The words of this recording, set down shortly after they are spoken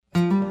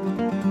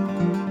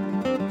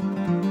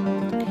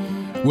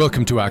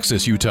Welcome to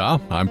Access Utah.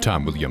 I'm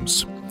Tom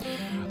Williams.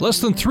 Less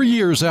than 3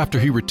 years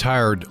after he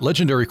retired,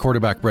 legendary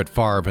quarterback Brett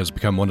Favre has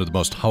become one of the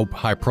most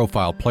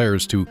high-profile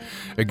players to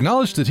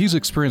acknowledge that he's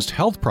experienced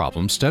health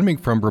problems stemming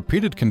from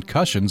repeated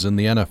concussions in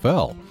the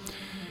NFL.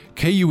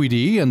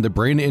 KUED and the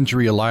Brain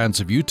Injury Alliance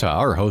of Utah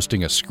are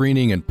hosting a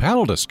screening and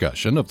panel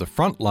discussion of the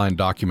Frontline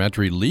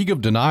documentary League of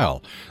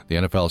Denial, the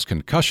NFL's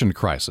concussion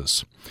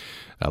crisis.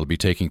 That'll be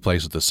taking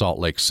place at the Salt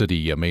Lake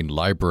City Main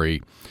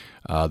Library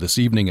this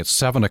evening at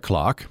 7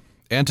 o'clock.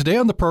 And today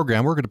on the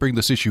program, we're going to bring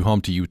this issue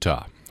home to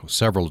Utah.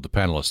 Several of the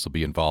panelists will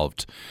be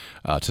involved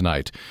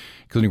tonight,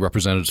 including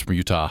representatives from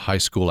Utah High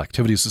School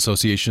Activities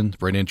Association, the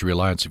Brain Injury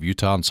Alliance of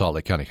Utah, and Salt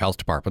Lake County Health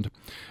Department.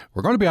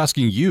 We're going to be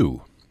asking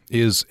you,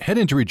 is head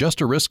injury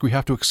just a risk we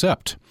have to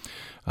accept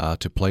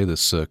to play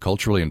this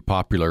culturally and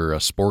popular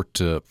sport,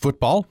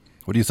 football?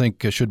 What do you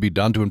think should be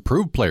done to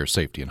improve player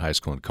safety in high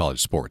school and college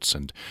sports?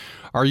 And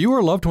are you or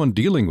a loved one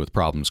dealing with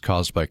problems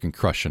caused by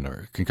concussion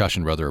or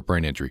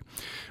brain injury?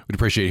 We'd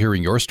appreciate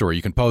hearing your story.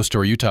 You can post to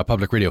our Utah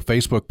Public Radio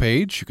Facebook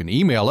page. You can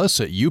email us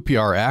at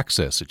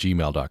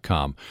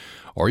upraccess@gmail.com,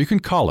 or you can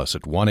call us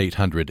at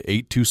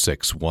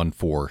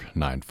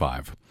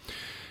 1-800-826-1495.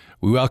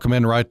 We welcome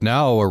in right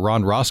now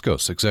Ron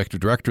Roscos, Executive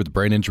Director of the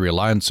Brain Injury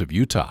Alliance of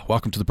Utah.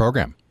 Welcome to the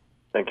program.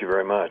 Thank you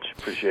very much.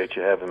 Appreciate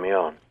you having me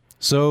on.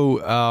 So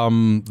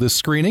the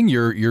screening,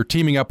 you're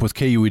teaming up with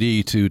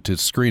KUED to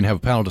screen, have a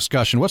panel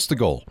discussion. What's the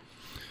goal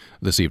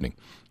this evening?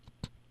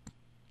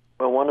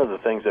 Well, one of the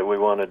things that we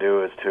want to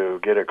do is to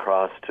get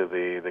across to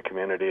the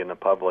community and the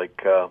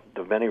public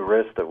the many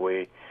risks that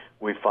we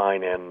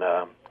find in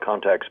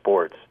contact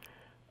sports.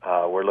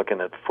 We're looking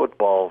at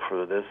football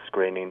for this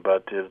screening,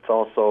 but it's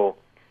also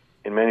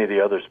in many of the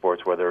other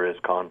sports where there is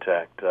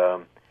contact.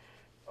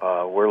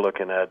 We're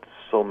looking at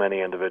so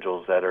many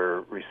individuals that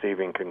are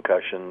receiving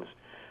concussions.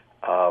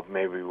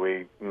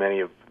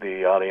 Many of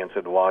the audience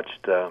had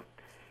watched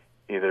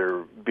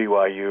either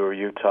BYU or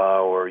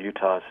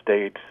Utah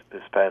State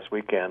this past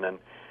weekend and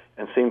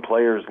seen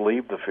players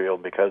leave the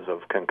field because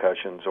of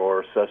concussions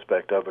or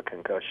suspect of a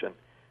concussion.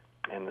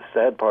 And the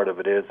sad part of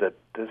it is that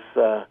this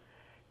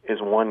is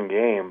one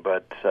game,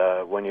 but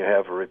when you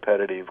have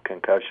repetitive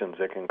concussions,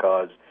 it can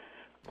cause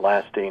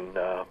lasting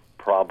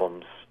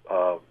problems,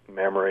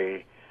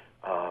 memory,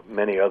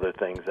 many other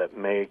things that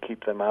may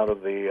keep them out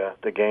of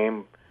the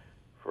game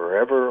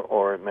forever,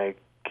 or it may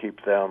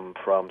keep them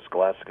from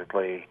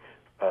scholastically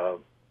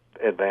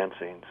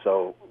advancing.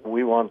 So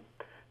we want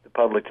the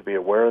public to be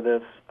aware of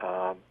this.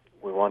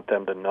 We want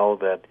them to know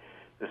that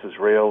this is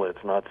real.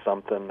 It's not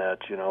something that,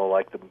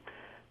 like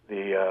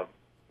the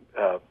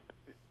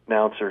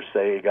announcers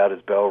say he got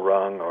his bell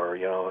rung, or,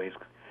 he's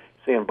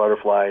seeing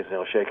butterflies and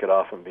he'll shake it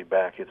off and be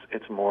back.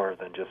 It's more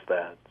than just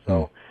that.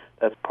 So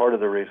that's part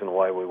of the reason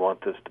why we want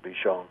this to be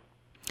shown.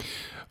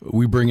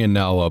 We bring in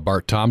now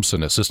Bart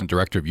Thompson, Assistant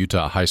Director of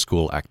Utah High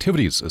School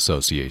Activities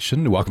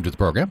Association. Welcome to the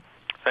program.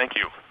 Thank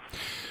you.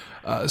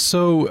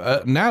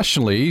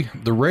 Nationally,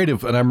 the rate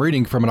of, and I'm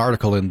reading from an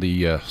article in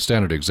the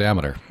Standard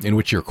Examiner in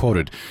which you're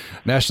quoted,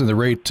 nationally the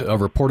rate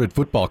of reported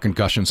football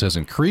concussions has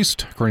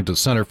increased. According to the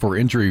Center for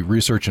Injury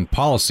Research and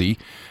Policy,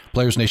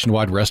 players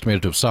nationwide were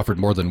estimated to have suffered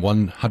more than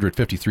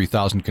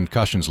 153,000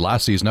 concussions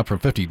last season, up from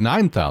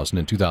 59,000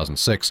 in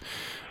 2006.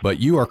 But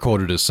you are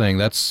quoted as saying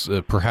that's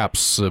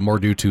perhaps more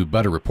due to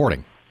better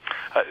reporting.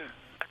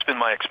 It's been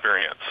my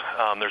experience.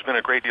 There's been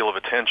a great deal of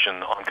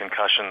attention on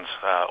concussions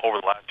over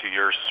the last 2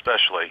 years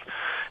especially,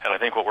 and I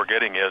think what we're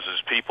getting is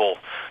people,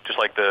 just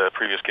like the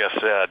previous guest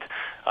said,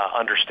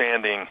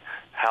 understanding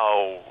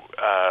how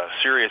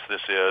serious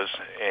this is,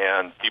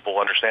 and people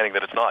understanding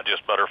that it's not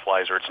just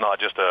butterflies or it's not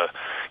just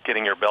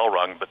getting your bell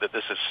rung, but that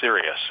this is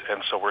serious,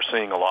 and so we're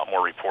seeing a lot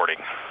more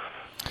reporting.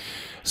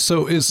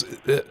 So is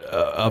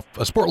a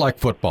sport like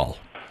football,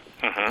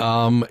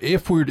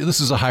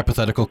 this is a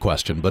hypothetical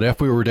question, but if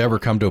we were to ever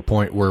come to a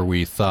point where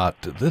we thought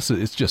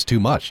it's just too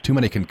much, too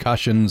many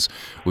concussions,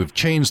 we've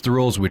changed the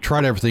rules, we've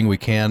tried everything we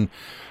can,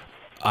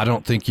 I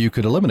don't think you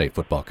could eliminate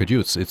football, could you?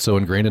 It's so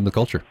ingrained in the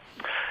culture.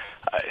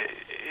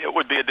 It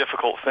would be a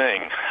difficult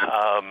thing.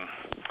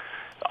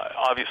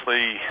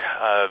 Obviously,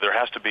 there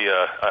has to be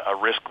a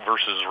risk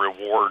versus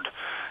reward,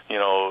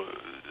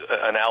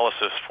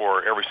 analysis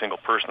for every single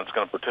person that's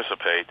going to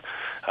participate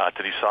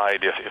to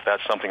decide if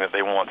that's something that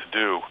they want to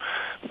do.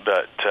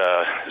 But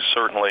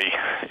certainly,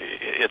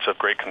 it's of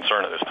great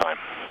concern at this time.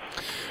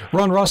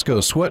 Ron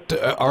Roscos, what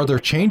are there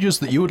changes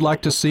that you would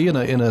like to see in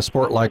a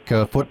sport like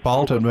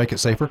football to make it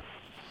safer?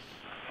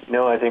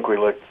 No, I think we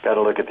got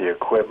to look at the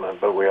equipment,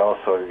 but we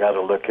also got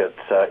to look at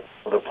the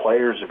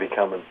players are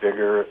becoming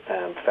bigger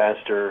and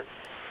faster,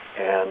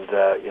 and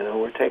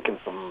we're taking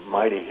some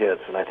mighty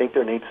hits. And I think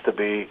there needs to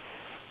be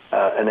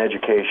an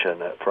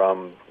education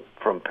from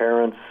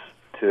parents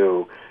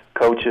to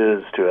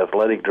coaches to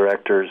athletic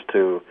directors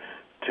to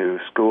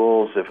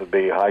schools, if it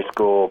be high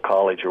school,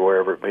 college, or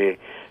wherever it be.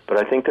 But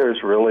I think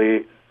there's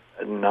really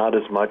not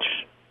as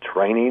much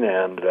training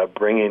and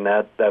bringing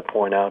that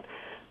point out.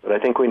 But I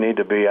think we need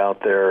to be out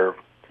there.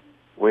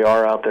 We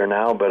are out there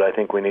now, but I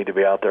think we need to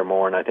be out there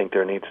more, and I think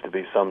there needs to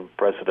be some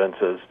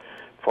precedences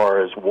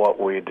far as what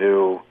we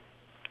do,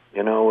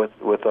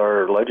 with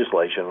our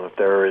legislation. If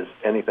there is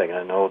anything,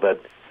 I know that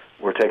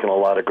we're taking a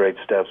lot of great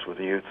steps with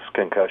youth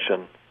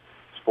concussion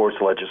sports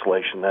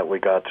legislation that we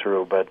got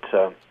through, but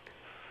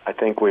I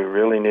think we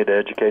really need to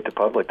educate the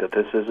public that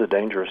this is a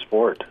dangerous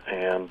sport,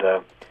 and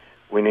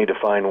we need to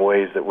find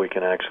ways that we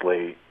can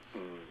actually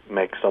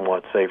make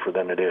somewhat safer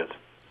than it is.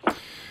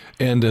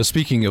 And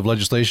speaking of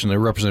legislation,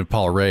 Representative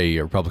Paul Ray,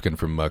 a Republican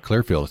from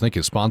Clearfield, I think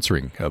is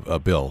sponsoring a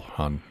bill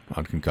on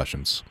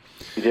concussions.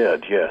 He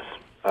did, yes.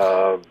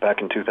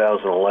 Back in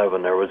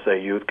 2011, there was a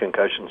youth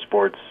concussion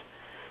sports,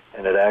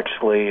 and it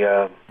actually,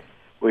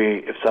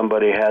 if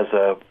somebody has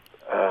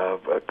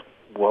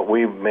what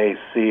we may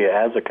see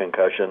as a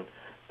concussion,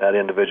 that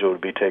individual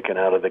would be taken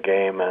out of the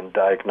game and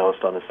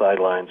diagnosed on the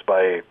sidelines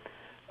by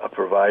a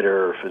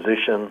provider or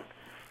physician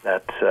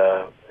that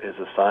is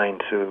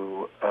assigned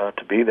to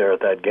be there at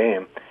that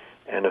game.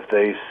 And if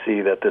they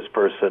see that this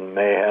person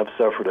may have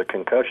suffered a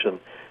concussion,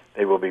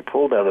 they will be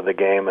pulled out of the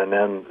game, and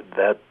then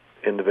that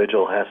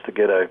individual has to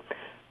get a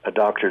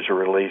doctor's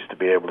release to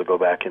be able to go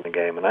back in the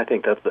game. And I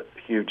think that's a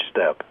huge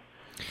step.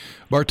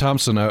 Bart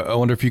Thompson, I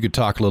wonder if you could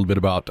talk a little bit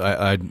about,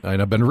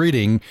 I've been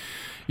reading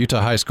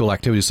Utah High School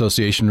Activity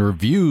Association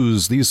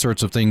reviews these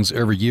sorts of things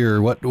every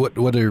year. What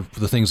are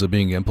the things that are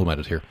being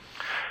implemented here?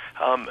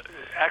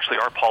 Actually,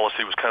 our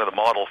policy was kind of the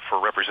model for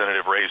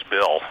Representative Ray's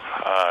bill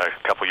a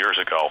couple years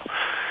ago.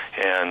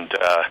 And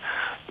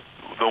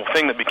the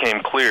thing that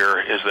became clear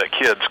is that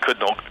kids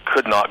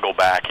could not go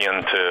back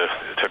into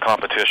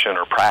competition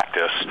or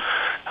practice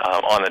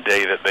on the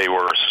day that they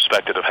were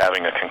suspected of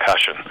having a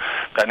concussion.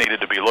 That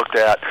needed to be looked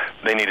at.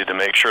 They needed to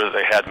make sure that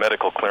they had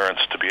medical clearance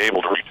to be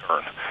able to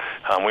return.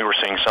 We were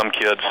seeing some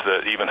kids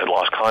that even had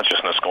lost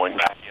consciousness going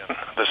back in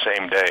the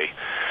same day.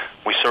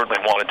 We certainly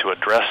wanted to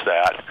address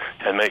that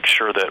and make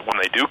sure that when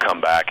they do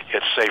come back,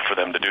 it's safe for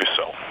them to do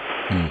so.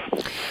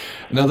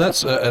 Now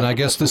that's, and I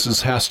guess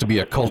this has to be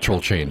a cultural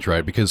change,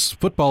 right? Because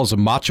football is a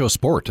macho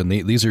sport, and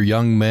these are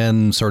young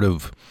men sort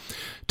of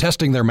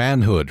testing their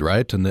manhood,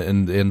 right?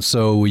 And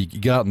so you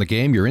get out in the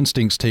game, your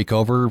instincts take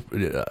over.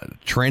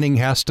 Coaching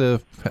has to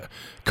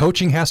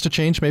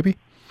change, maybe?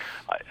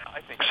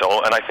 I think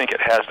so, and I think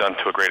it has done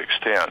to a great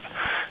extent.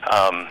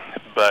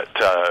 But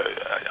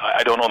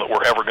I don't know that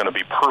we're ever going to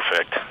be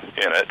perfect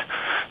in it,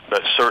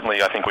 but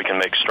certainly I think we can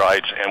make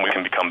strides and we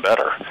can become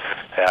better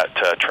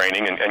at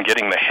training and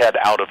getting the head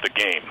out of the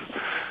game.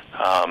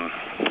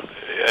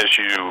 As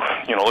you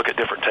look at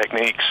different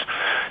techniques,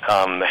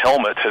 the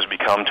helmet has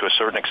become to a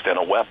certain extent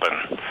a weapon,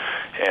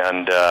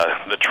 and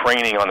the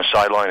training on the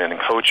sideline and in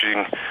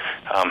coaching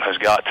has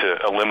got to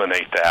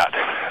eliminate that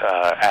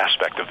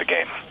aspect of the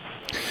game.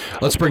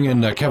 Let's bring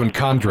in Kevin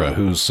Condra,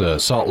 who's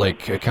Salt Lake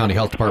County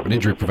Health Department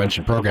Injury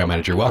Prevention Program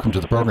Manager. Welcome to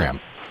the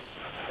program.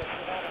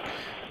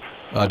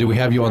 Do we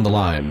have you on the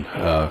line,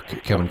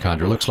 Kevin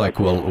Condra? Looks like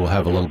we'll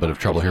have a little bit of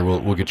trouble here.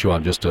 We'll get you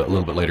on just a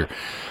little bit later.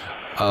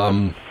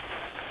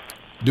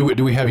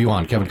 Do we have you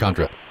on, Kevin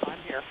Condra? I'm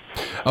here.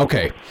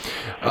 Okay.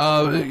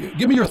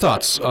 Give me your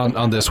thoughts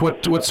on this.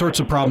 What sorts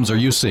of problems are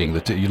you seeing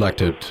that you'd like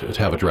to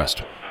have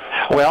addressed?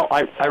 Well,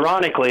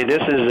 ironically,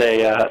 this is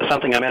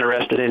something I'm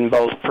interested in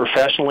both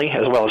professionally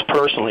as well as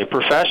personally.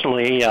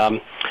 Professionally,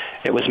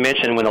 it was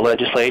mentioned when the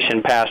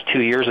legislation passed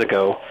 2 years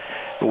ago.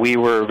 We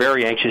were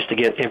very anxious to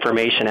get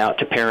information out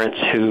to parents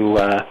who,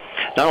 not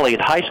only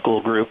the high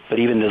school group, but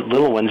even the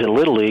little ones in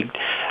Little League,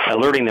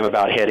 alerting them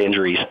about head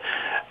injuries.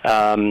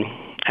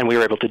 And we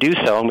were able to do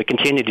so, and we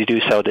continue to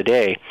do so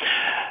today.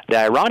 The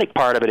ironic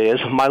part of it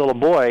is my little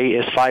boy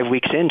is 5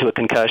 weeks into a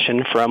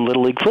concussion from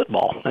Little League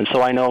football, and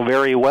so I know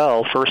very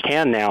well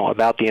firsthand now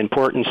about the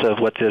importance of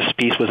what this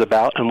piece was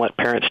about and what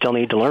parents still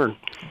need to learn.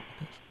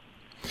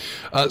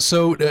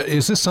 So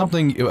is this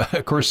something,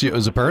 of course,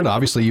 as a parent,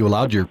 obviously you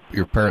allowed your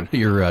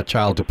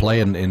child to play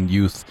in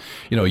youth,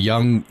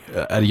 young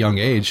at a young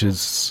age.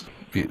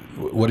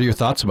 What are your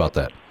thoughts about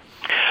that?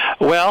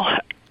 Well,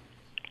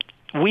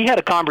 we had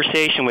a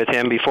conversation with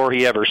him before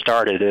he ever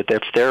started that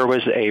if there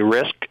was a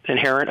risk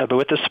inherent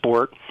with the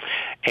sport,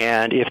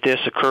 and if this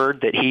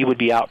occurred, that he would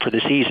be out for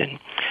the season.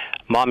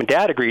 Mom and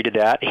Dad agreed to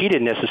that. He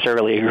didn't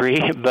necessarily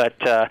agree, but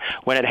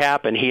when it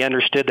happened, he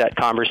understood that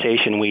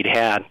conversation we'd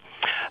had.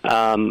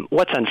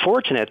 What's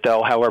unfortunate,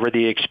 though, however,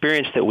 the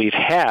experience that we've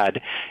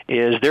had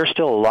is there's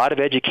still a lot of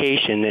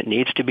education that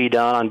needs to be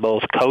done on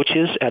both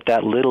coaches at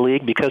that Little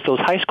League, because those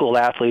high school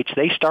athletes,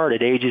 they start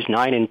at ages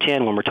 9 and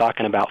 10 when we're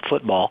talking about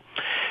football.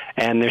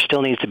 And there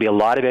still needs to be a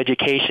lot of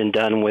education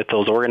done with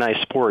those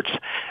organized sports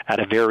at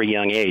a very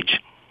young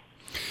age.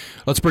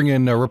 Let's bring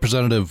in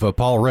Representative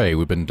Paul Ray.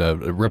 We've been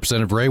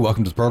Representative Ray,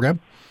 welcome to the program.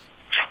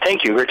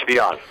 Thank you. Great to be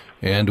on.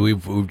 And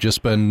we've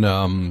just been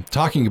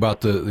talking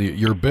about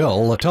your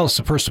bill. Tell us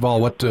first of all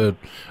what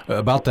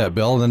about that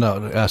bill, and then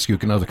I'll ask you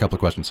another couple of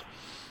questions.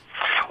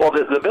 Well,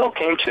 the bill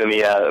came to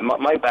me.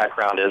 My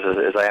background is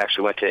I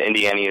actually went to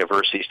Indiana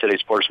University,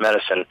 studied sports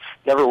medicine,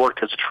 never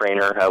worked as a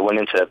trainer, went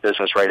into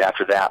business right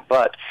after that,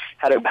 but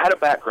had a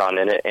background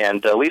in it.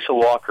 And Lisa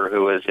Walker,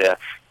 who was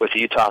with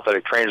the Utah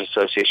Athletic Trainers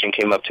Association,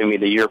 came up to me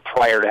the year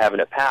prior to having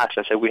it passed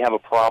and said, we have a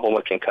problem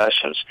with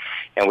concussions.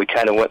 And we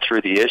kind of went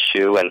through the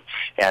issue, and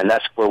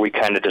that's where we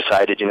kind of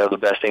decided, the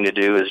best thing to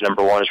do is,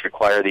 number one, is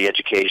require the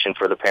education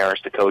for the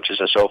parents, the coaches,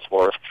 and so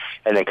forth,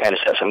 and then kind of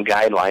set some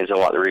guidelines on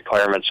what the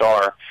requirements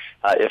are.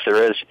 If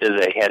there is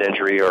a head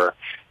injury or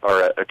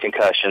a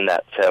concussion,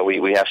 that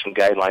we have some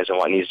guidelines on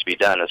what needs to be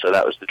done. And so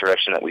that was the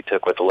direction that we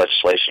took with the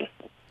legislation.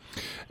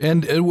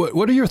 And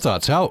what are your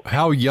thoughts?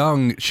 How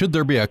young should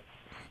there be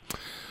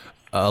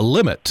a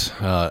limit,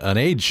 an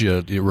age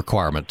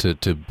requirement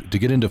to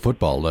get into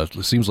football? It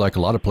seems like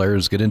a lot of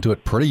players get into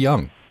it pretty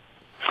young.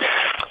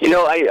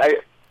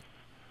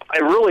 I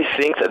really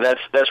think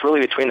that's really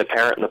between the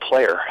parent and the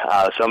player.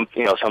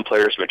 Some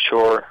players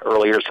mature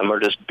earlier, some are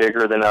just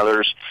bigger than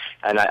others,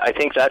 and I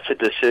think that's a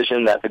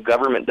decision that the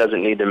government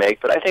doesn't need to make.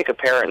 But I think a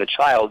parent and a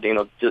child,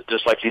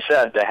 just like you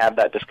said, to have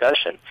that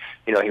discussion.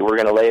 We're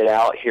going to lay it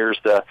out. Here's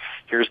the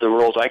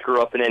rules. I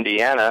grew up in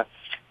Indiana.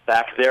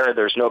 Back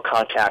there's no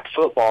contact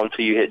football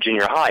until you hit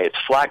junior high. It's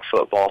flag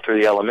football through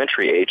the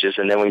elementary ages,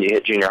 and then when you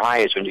hit junior high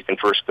is when you can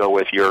first go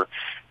with your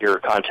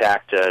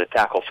contact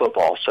tackle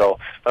football. So,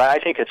 but I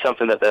think it's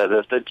something that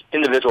the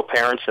individual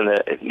parents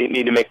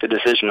need to make the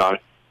decision on.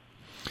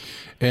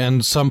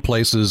 And some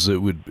places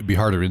it would be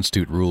harder to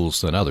institute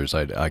rules than others.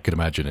 I could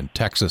imagine in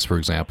Texas, for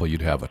example,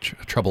 you'd have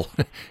trouble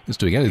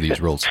instituting any of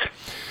these rules.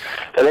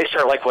 Do they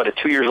start at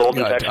 2 years old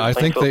in Texas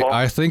playing football?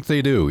 I think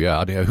they do.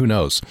 Yeah, who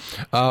knows?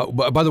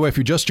 By the way, if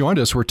you just joined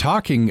us, we're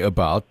talking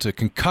about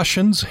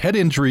concussions, head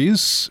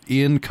injuries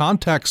in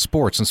contact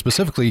sports, and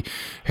specifically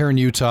here in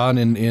Utah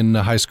and in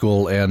high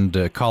school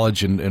and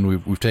college, and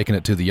we've taken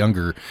it to the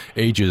younger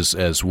ages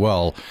as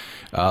well.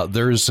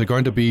 There's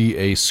going to be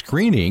a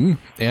screening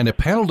and a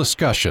panel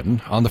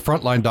discussion on the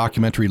Frontline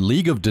documentary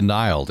League of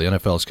Denial, the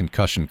NFL's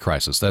concussion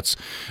crisis. That's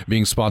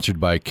being sponsored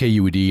by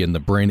KUED and the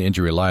Brain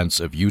Injury Alliance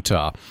of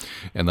Utah,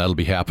 and that'll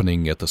be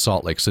happening at the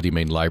Salt Lake City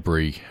Main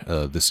Library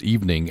this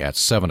evening at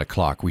 7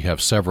 o'clock. We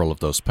have several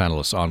of those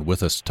panelists on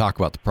with us to talk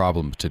about the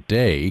problem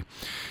today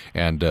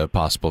and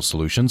possible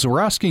solutions. We're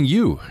asking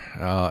you,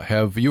 are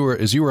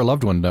you or a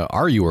loved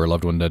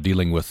one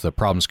dealing with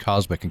problems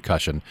caused by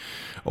concussion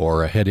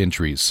or head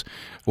injuries?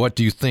 What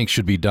do you think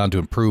should be done to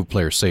improve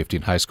player safety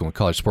in high school and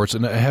college sports?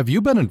 And have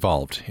you been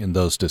involved in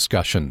those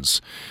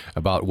discussions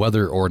about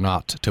whether or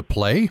not to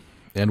play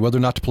and whether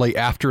or not to play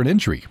after an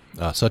injury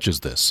such as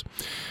this?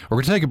 We're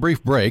going to take a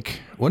brief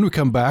break. When we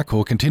come back,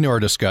 we'll continue our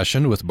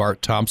discussion with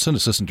Bart Thompson,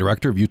 Assistant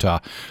Director of Utah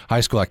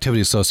High School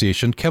Activity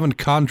Association, Kevin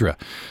Condra,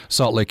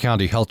 Salt Lake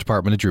County Health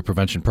Department Injury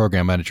Prevention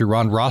Program Manager,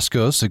 Ron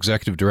Roscos,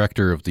 Executive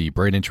Director of the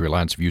Brain Injury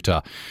Alliance of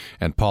Utah,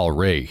 and Paul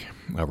Ray,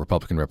 a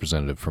Republican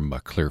representative from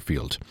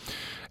Clearfield.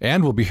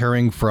 And we'll be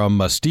hearing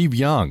from Steve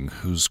Young,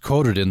 who's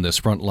quoted in this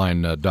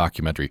Frontline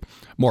documentary.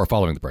 More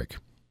following the break.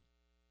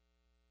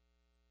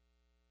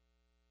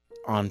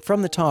 On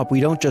From the Top, we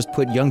don't just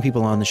put young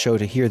people on the show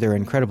to hear their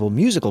incredible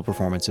musical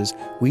performances.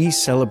 We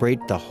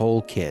celebrate the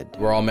whole kid.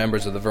 We're all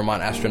members of the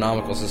Vermont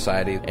Astronomical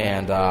Society,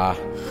 and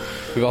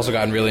we've also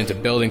gotten really into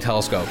building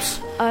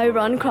telescopes. I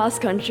run cross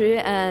country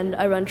and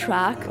I run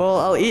track. Well,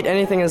 I'll eat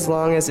anything as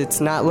long as it's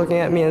not looking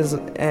at me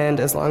and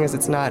as long as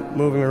it's not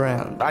moving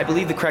around. I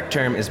believe the correct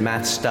term is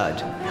math stud.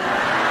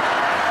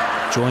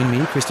 Join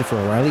me, Christopher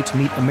O'Reilly, to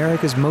meet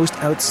America's most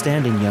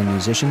outstanding young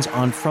musicians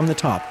on From the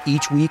Top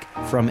each week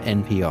from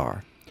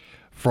NPR.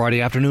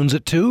 Friday afternoons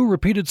at 2,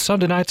 repeated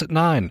Sunday nights at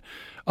 9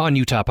 on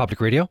Utah Public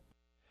Radio.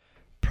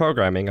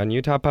 Programming on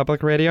Utah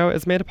Public Radio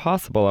is made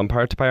possible in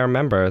part by our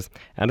members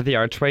and the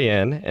Archway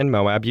Inn in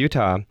Moab,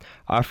 Utah,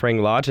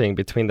 offering lodging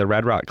between the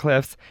Red Rock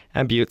Cliffs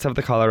and buttes of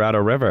the Colorado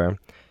River.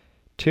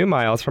 2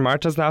 miles from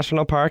Arches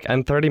National Park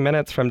and 30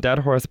 minutes from Dead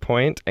Horse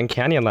Point and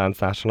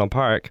Canyonlands National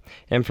Park.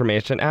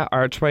 Information at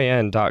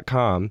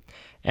archwayinn.com.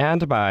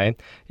 And by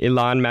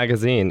Elan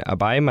Magazine, a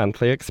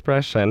bi-monthly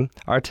expression,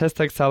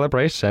 artistic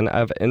celebration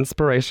of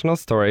inspirational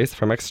stories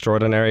from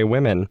extraordinary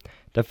women,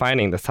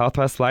 defining the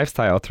Southwest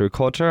lifestyle through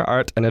culture,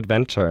 art, and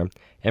adventure.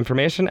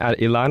 Information at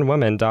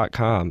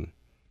elanwoman.com.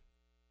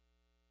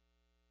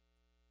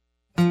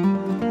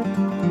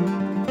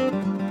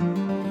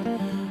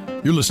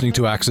 You're listening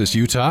to Access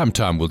Utah. I'm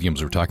Tom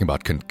Williams. We're talking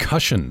about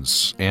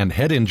concussions and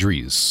head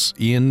injuries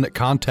in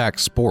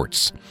contact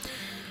sports.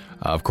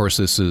 Of course,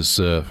 this has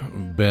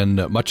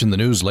been much in the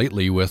news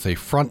lately with a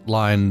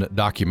Frontline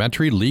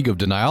documentary, League of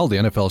Denial, the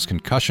NFL's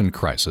concussion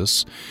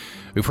crisis.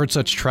 We've heard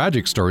such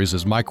tragic stories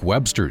as Mike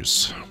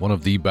Webster's, one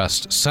of the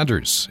best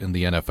centers in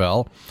the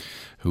NFL,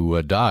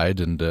 who died,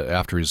 and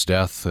after his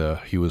death,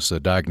 he was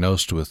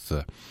diagnosed with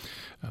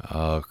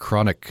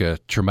chronic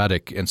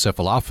traumatic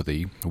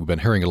encephalopathy. We've been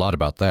hearing a lot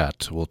about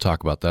that. We'll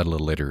talk about that a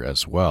little later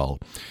as well.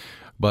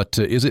 But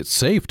is it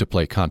safe to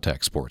play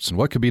contact sports, and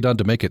what could be done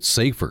to make it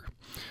safer?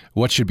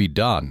 What should be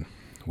done?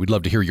 We'd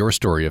love to hear your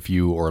story if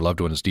you or a loved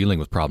one is dealing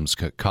with problems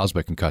caused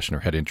by concussion or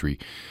head injury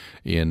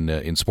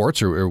in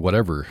sports or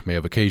whatever may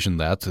have occasioned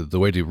that. The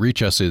way to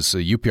reach us is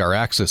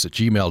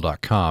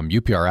upraccess@gmail.com,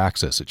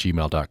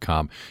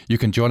 upraccess@gmail.com. You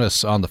can join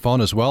us on the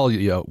phone as well,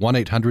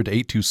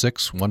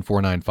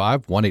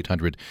 1-800-826-1495,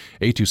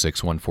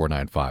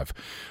 1-800-826-1495,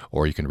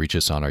 or you can reach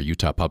us on our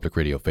Utah Public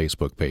Radio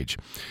Facebook page.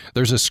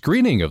 There's a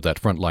screening of that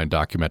Frontline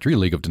documentary,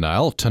 League of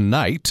Denial,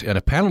 tonight, and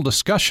a panel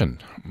discussion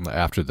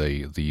after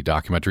the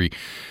documentary.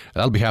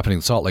 That'll be happening in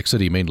the Salt Lake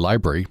City Main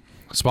Library,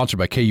 sponsored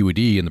by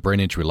KUED and the Brain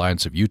Injury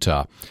Alliance of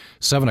Utah,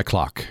 7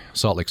 o'clock,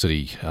 Salt Lake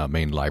City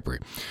Main Library.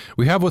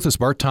 We have with us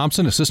Bart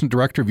Thompson, Assistant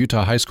Director of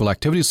Utah High School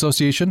Activities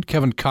Association,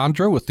 Kevin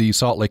Condra with the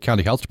Salt Lake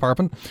County Health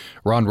Department,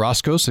 Ron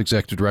Roscoe,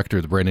 Executive Director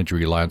of the Brain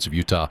Injury Alliance of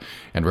Utah,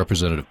 and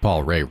Representative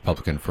Paul Ray,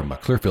 Republican from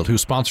Clearfield, who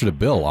sponsored a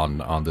bill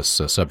on this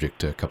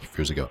subject a couple of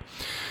years ago.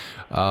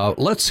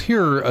 Let's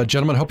hear,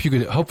 gentlemen,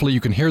 hopefully you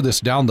can hear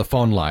this down the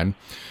phone line.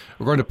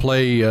 We're going to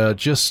play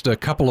just a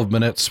couple of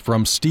minutes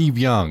from Steve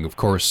Young, of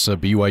course,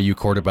 BYU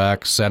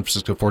quarterback, San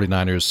Francisco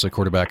 49ers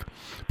quarterback,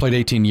 played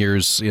 18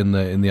 years in the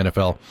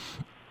NFL.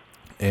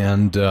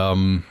 And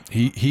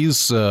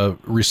he's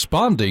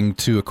responding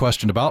to a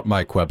question about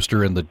Mike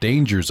Webster and the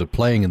dangers of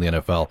playing in the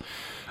NFL.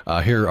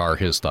 Here are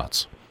his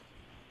thoughts.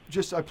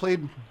 I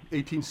played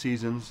 18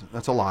 seasons.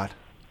 That's a lot.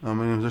 I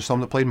mean, there's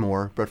some that played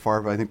more. Brett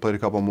Favre, I think, played a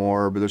couple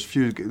more. But there's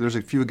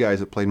a few guys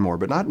that played more,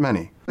 but not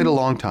many. Played a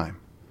long time.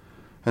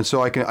 And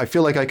so I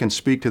feel like I can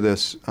speak to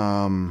this with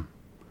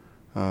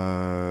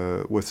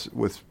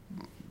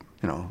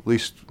at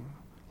least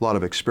a lot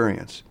of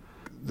experience.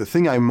 The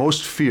thing I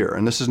most fear,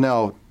 and this is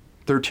now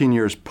 13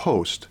 years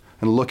post,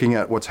 and looking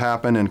at what's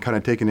happened and kind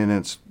of taking it in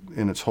its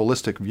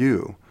holistic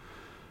view,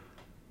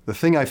 the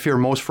thing I fear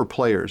most for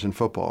players in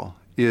football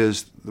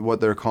is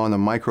what they're calling the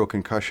micro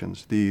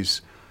concussions.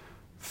 These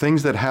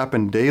things that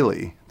happen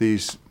daily.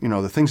 These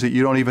the things that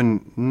you don't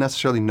even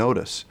necessarily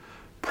notice.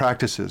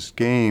 Practices,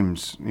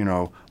 games,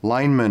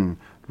 linemen,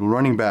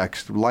 running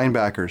backs,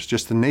 linebackers,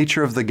 just the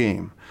nature of the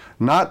game.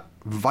 Not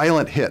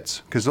violent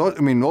hits, because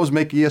those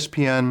make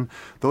ESPN.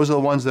 Those are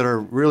the ones that are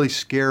really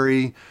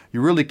scary.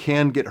 You really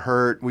can get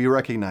hurt. We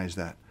recognize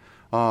that.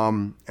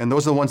 And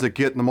those are the ones that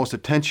get the most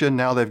attention.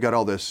 Now they've got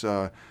all this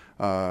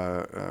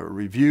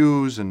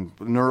reviews and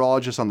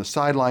neurologists on the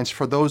sidelines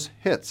for those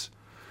hits.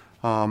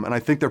 And I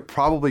think they're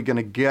probably going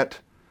to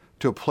get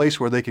to a place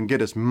where they can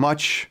get as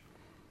much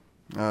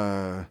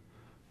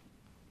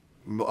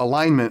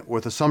alignment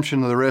with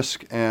assumption of the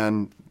risk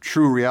and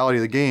true reality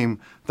of the game.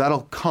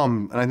 That'll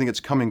come, and I think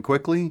it's coming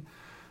quickly.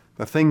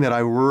 The thing that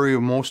I worry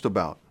most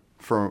about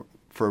for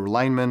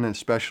linemen,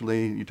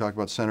 especially, you talk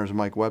about centers,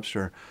 Mike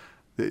Webster,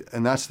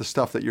 and that's the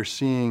stuff that you're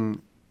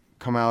seeing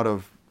come out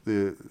of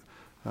the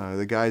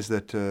guys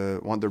that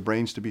want their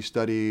brains to be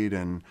studied,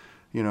 and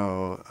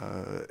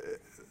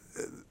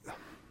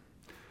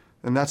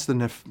and that's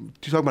you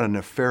talk about a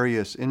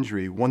nefarious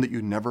injury, one that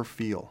you never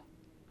feel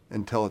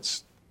until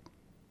it's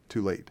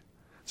too late.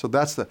 So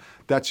that's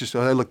just,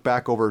 I look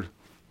back over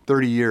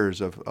 30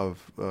 years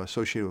of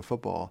associated with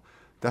football,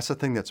 that's the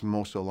thing that's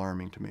most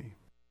alarming to me.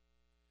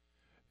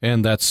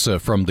 And that's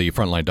from the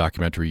Frontline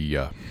documentary,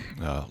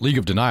 League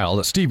of Denial.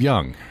 That's Steve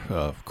Young,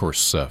 of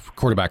course,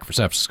 quarterback for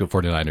San Francisco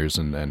 49ers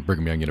and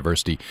Brigham Young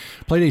University,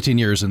 played 18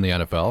 years in the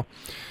NFL.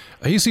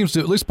 He seems to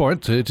at least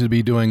point to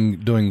be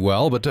doing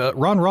well, but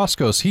Ron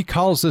Roscoe, he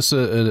calls this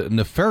a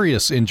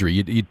nefarious injury.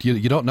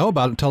 You don't know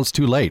about it until it's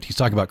too late. He's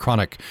talking about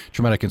chronic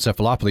traumatic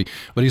encephalopathy,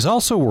 but he's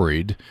also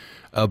worried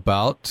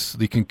about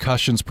the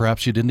concussions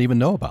perhaps you didn't even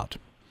know about.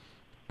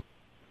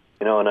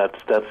 And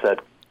that's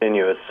that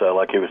continuous,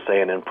 like he was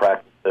saying, in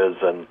practices,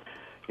 and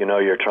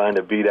you're trying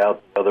to beat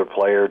out the other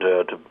player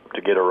to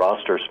get a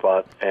roster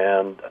spot.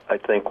 And I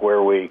think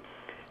where we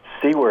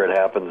see where it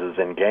happens is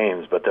in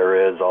games, but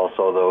there is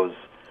also those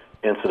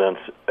incidents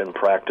in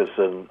practice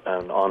and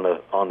on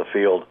the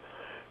field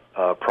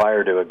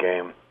prior to a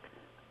game.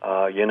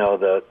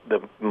 The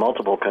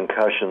multiple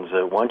concussions.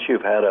 Once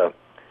you've had a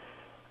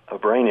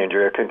brain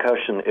injury, a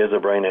concussion is a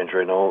brain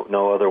injury.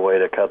 No other way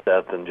to cut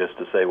that than just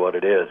to say what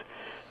it is.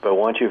 But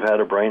once you've had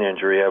a brain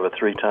injury, you have a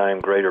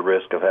 3-time greater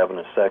risk of having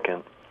a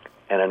second,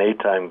 and an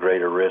 8-time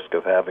greater risk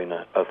of having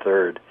a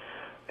third.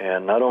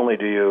 And not only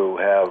do you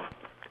have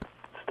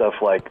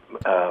stuff like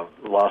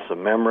loss of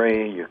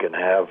memory, you can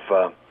have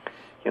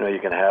you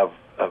can have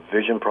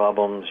vision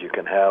problems. You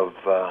can have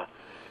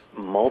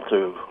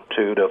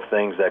multitude of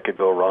things that could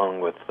go wrong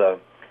with.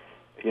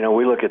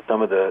 We look at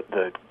some of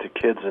the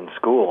kids in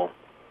school,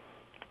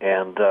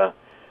 and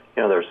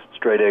they're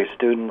straight A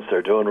students.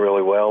 They're doing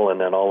really well,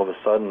 and then all of a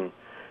sudden,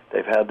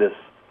 they've had this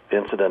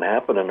incident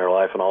happen in their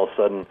life, and all of a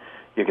sudden,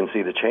 you can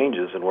see the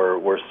changes. And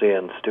we're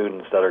seeing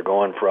students that are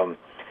going from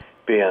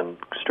being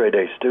straight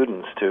A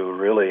students to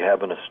really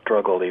having a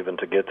struggle even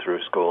to get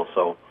through school.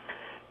 So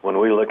when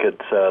we look at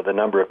the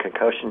number of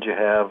concussions you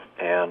have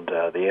and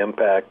the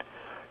impact,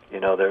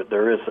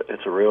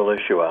 it's a real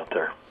issue out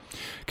there.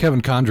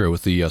 Kevin Condra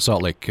with the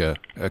Salt Lake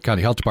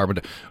County Health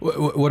Department.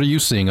 What are you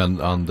seeing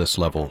on this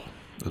level?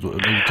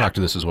 Maybe talk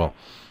to this as well.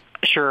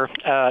 Sure.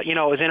 It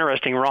was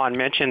interesting. Ron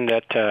mentioned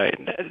that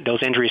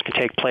those injuries can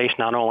take place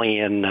not only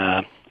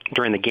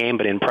during the game,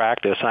 but in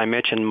practice. I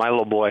mentioned my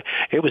little boy,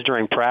 it was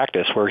during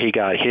practice where he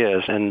got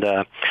his. And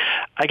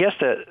I guess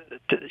that,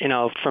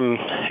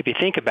 if you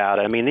think about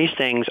it, I mean, these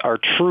things are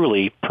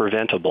truly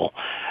preventable.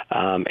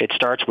 It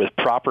starts with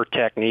proper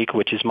technique,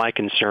 which is my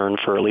concern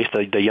for at least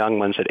the young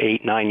ones at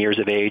 8, 9 years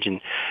of age.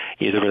 And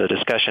either with the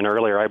discussion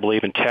earlier, I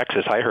believe in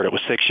Texas, I heard it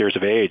was 6 years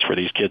of age where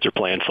these kids are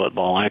playing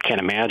football. I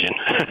can't imagine.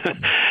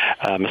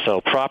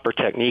 So proper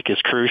technique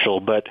is crucial.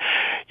 But,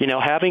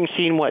 having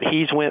seen what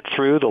he's went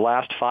through the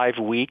last 5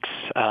 weeks,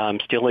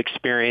 still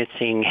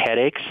experiencing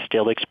headaches,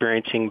 still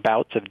experiencing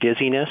bouts of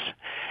dizziness,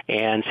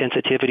 and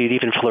sensitivity to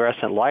even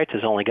fluorescent lights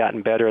has only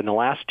gotten better in the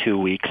last 2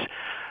 weeks.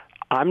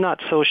 I'm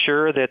not so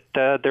sure that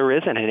there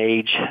isn't an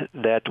age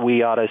that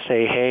we ought to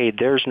say, hey,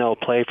 there's no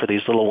play for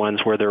these little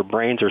ones where their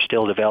brains are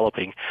still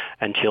developing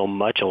until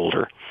much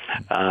older.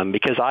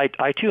 Because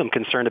I too am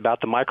concerned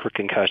about the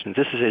microconcussions.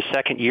 This is his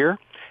second year.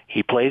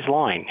 He plays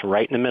line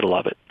right in the middle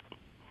of it.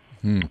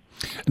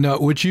 Now,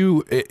 would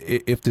you,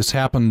 if this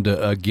happened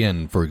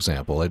again, for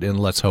example, and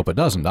let's hope it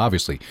doesn't,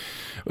 obviously,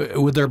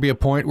 would there be a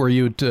point where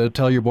you'd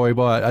tell your boy,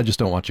 I just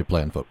don't want you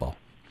playing football?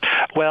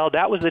 Well,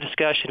 that was the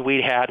discussion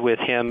we had with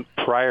him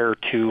prior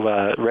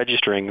to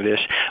registering this.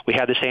 We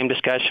had the same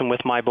discussion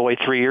with my boy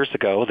 3 years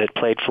ago that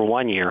played for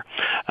 1 year.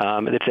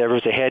 If there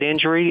was a head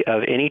injury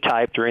of any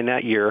type during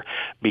that year,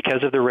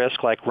 because of the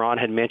risk, like Ron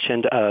had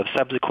mentioned, of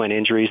subsequent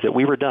injuries, that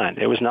we were done.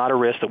 It was not a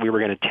risk that we were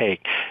going to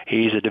take.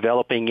 He's a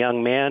developing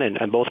young man,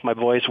 and both my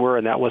boys were,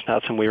 and that was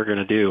not something we were going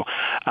to do.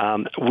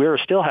 We're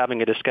still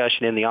having a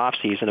discussion in the off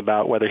season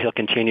about whether he'll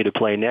continue to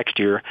play next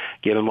year,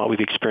 given what we've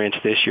experienced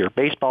this year.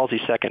 Baseball's his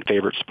second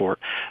favorite sport.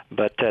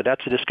 But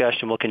that's a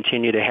discussion we'll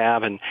continue to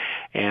have, and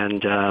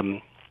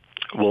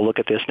we'll look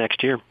at this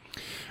next year.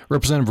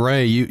 Representative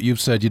Ray,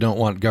 you've said you don't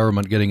want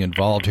government getting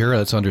involved here.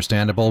 That's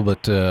understandable,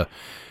 but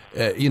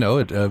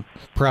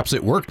perhaps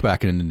it worked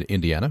back in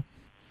Indiana.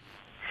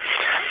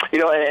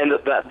 And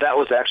that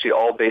was actually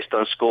all based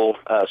on school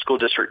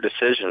district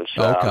decisions.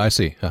 Okay, I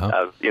see.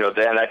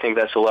 Then I think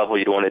that's the level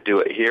you'd want to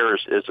do it here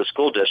is the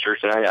school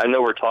district. And I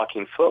know we're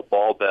talking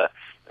football, but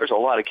there's a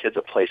lot of kids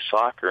that play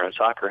soccer, and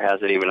soccer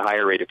has an even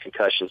higher rate of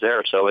concussions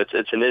there. So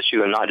it's an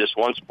issue in not just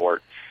one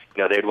sport.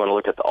 They'd want to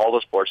look at all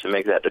the sports and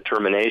make that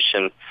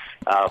determination.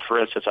 For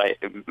instance,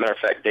 matter of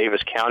fact,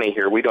 Davis County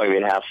here, we don't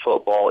even have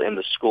football in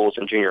the schools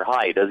in junior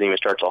high. It doesn't even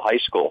start till high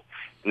school.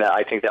 And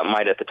I think that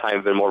might at the time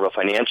have been more of a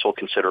financial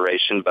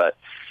consideration, but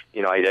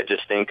I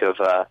just think of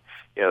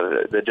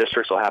the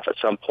districts will have at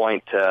some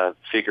point to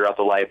figure out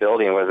the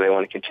liability and whether they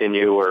want to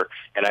continue.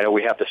 And I know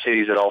we have the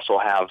cities that also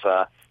have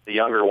the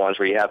younger ones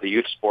where you have the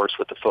youth sports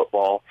with the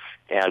football.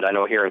 And I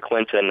know here in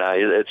Clinton,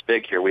 it's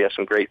big here. We have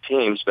some great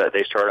teams, but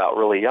they start out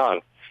really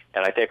young.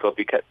 And I think it'll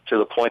be to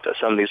the point that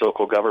some of these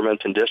local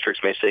governments and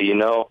districts may say,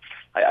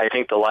 I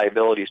think the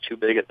liability is too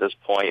big at this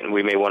point, and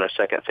we may want to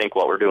second think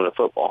what we're doing with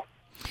football.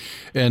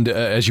 And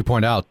as you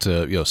point out,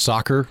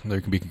 soccer,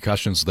 there can be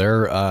concussions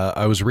there.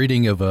 I was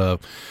reading of a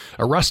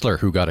wrestler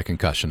who got a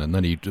concussion, and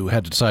then he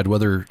had to decide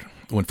whether,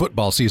 when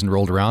football season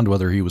rolled around,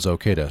 whether he was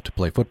okay to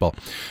play football.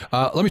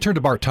 Let me turn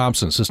to Bart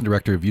Thompson, Assistant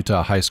Director of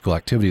Utah High School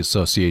Activities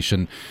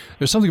Association.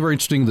 There's something very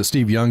interesting that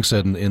Steve Young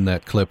said in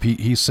that clip.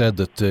 He said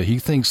that he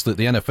thinks that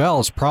the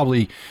NFL is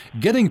probably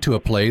getting to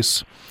a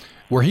place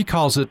where he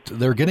calls it,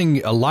 they're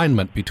getting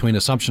alignment between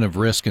assumption of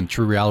risk and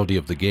true reality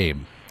of the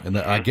game. And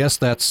I guess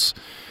that's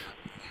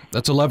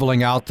a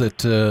leveling out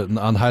that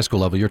on the high school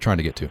level you're trying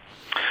to get to.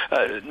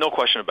 No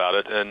question about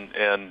it.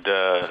 And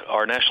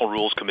our national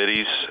rules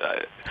committees,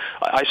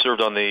 I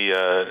served on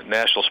the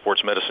National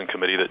Sports Medicine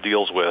Committee that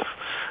deals with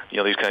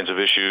these kinds of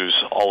issues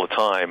all the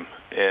time,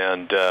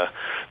 and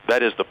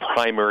that is the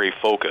primary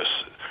focus.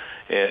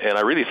 And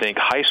I really think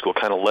high school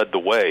kind of led the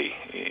way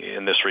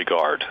in this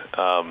regard,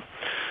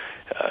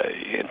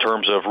 in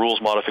terms of rules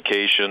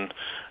modification,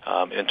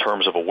 in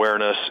terms of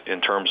awareness,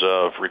 in terms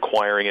of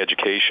requiring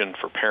education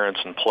for parents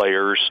and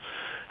players,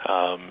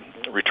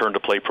 return to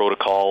play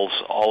protocols,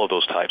 all of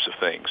those types of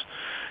things.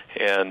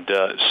 And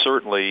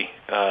certainly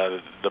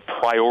the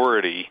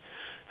priority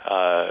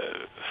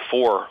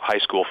for high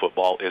school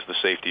football is the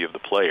safety of the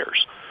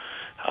players.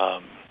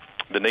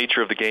 The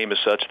nature of the game is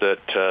such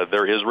that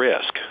there is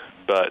risk,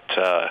 but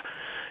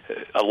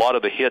a lot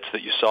of the hits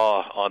that you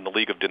saw on the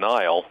League of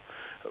Denial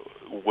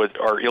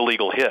are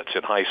illegal hits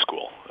in high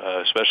school,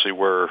 especially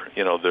where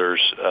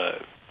there's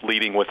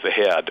leading with the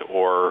head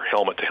or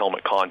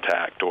helmet-to-helmet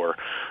contact, or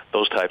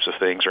those types of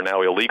things are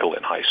now illegal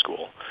in high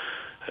school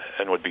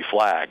and would be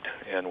flagged,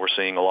 and we're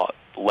seeing a lot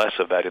less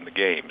of that in the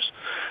games.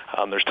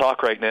 There's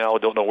talk right now, I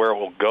don't know where it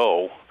will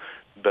go,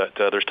 but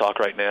there's talk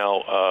right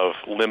now of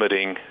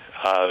limiting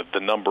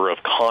the number of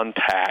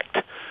contact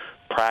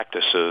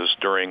practices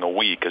during a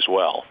week as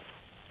well.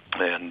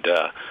 And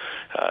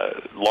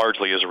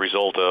largely as a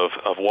result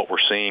of what we're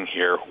seeing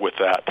here with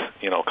that,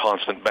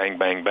 constant bang,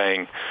 bang,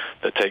 bang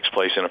that takes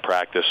place in a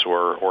practice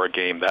or a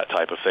game, that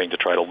type of thing, to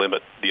try to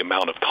limit the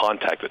amount of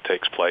contact that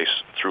takes place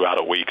throughout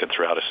a week and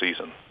throughout a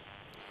season.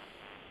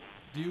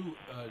 Do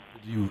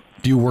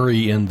you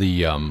worry in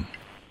the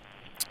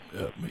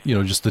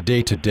just the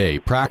day-to-day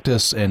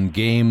practice and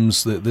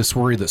games, this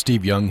worry that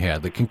Steve Young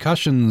had, the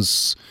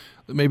concussions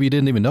that maybe you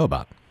didn't even know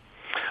about?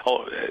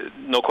 Oh,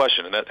 no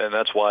question, and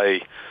that's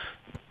why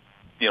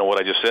what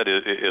I just said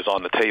is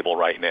on the table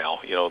right now.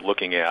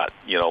 Looking at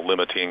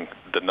limiting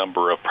the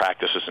number of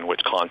practices in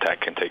which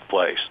contact can take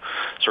place.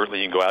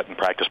 Certainly, you can go out and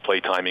practice play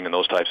timing and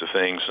those types of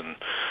things, and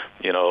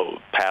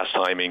pass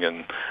timing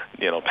and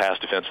pass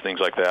defense, things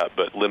like that.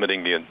 But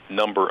limiting the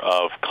number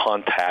of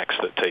contacts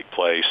that take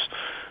place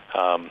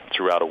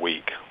throughout a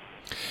week.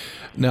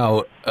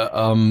 Now,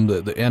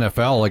 the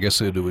NFL, I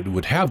guess, it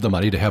would have the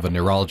money to have a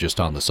neurologist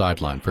on the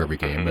sideline for every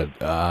game. Mm-hmm.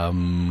 But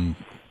on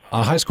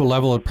a high school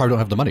level, it probably don't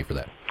have the money for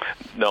that.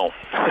 No.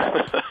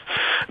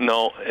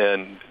 No,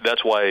 and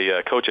that's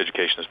why coach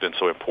education has been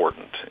so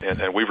important.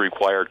 And we've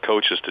required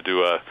coaches to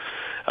do a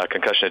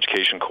concussion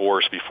education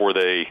course before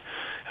they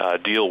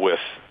deal with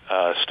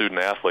student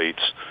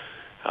athletes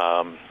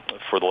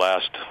for the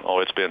last,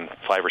 it's been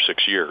 5 or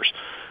 6 years.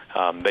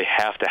 They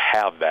have to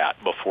have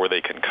that before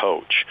they can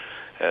coach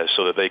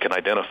so that they can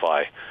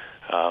identify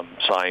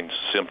signs,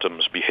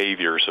 symptoms,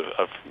 behaviors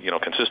of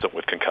consistent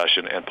with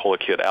concussion and pull a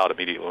kid out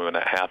immediately when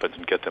that happens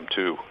and get them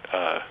to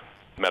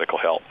medical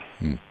help.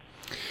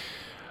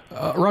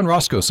 Ron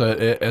Roscos,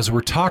 as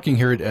we're talking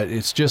here,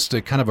 it's just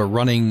a kind of a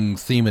running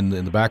theme in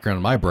the background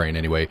of my brain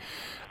anyway.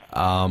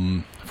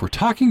 If we're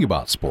talking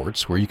about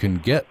sports where you can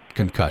get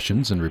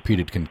concussions and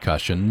repeated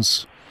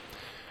concussions,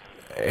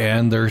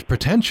 and there's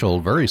potential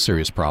very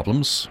serious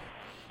problems,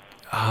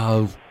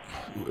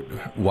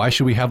 why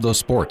should we have those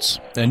sports?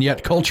 And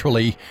yet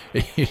culturally,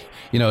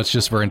 it's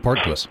just very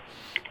important to us.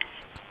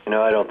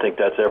 I don't think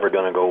that's ever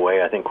going to go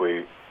away. I think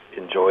we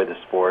enjoy the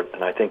sport,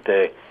 and I think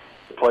the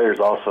players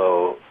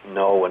also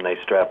know when they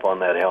strap on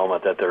that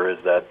helmet that there is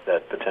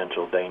that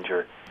potential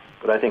danger.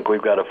 But I think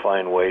we've got to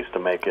find ways to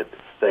make it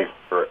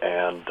safer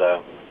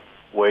and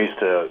ways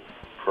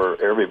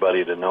for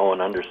everybody to know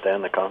and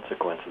understand the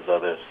consequences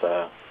of this.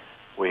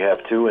 We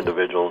have 2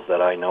 individuals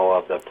that I know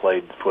of that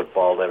played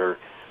football that are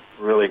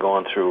really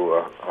going through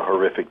a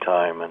horrific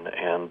time, and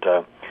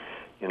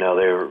they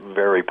were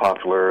very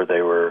popular.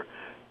 They were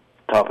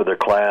top of their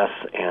class,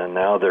 and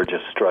now they're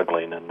just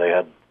struggling. And they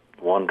had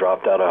one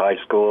dropped out of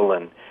high school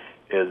and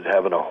is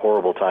having a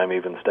horrible time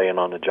even staying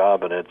on the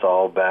job, and it's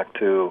all back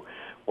to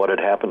what had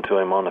happened to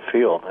him on the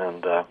field.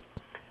 And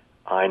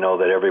I know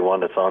that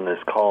everyone that's on this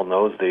call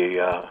knows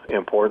the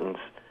importance,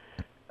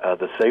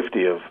 the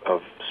safety of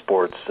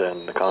sports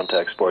and the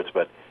contact sports,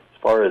 but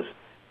as far as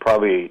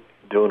probably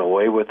doing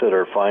away with it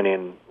or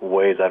finding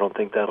ways, I don't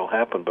think that'll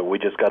happen. But we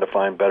just got to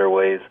find better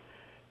ways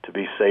to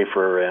be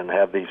safer and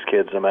have these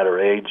kids, no matter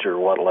age or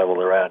what level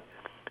they're at,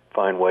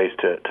 find ways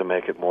to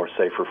make it more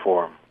safer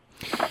for them.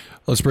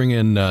 Let's bring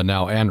in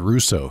now Ann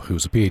Russo,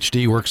 who's a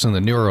PhD, works in the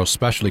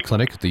neurospecialty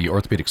clinic at the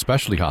Orthopedic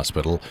Specialty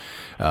Hospital.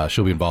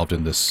 She'll be involved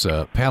in this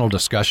panel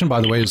discussion. By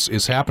the way,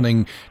 is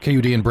happening.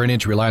 KUED and Brain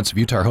Injury Alliance of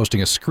Utah are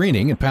hosting a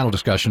screening and panel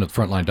discussion at the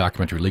Frontline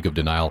Documentary League of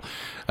Denial.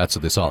 That's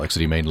at the Salt Lake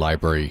City Main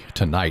Library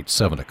tonight,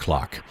 7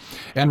 o'clock.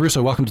 Ann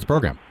Russo, welcome to the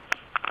program.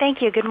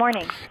 Thank you. Good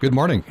morning. Good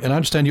morning. And I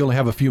understand you only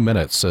have a few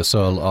minutes,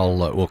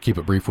 so we'll keep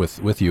it brief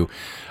with you.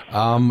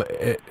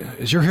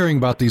 As you're hearing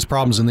about these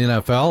problems in the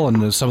NFL,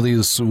 and some of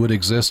these would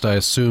exist, I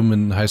assume,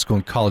 in high school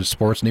and college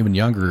sports, and even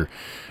younger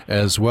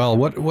as well,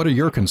 what are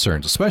your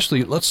concerns?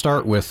 Especially, let's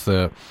start with,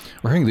 we're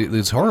hearing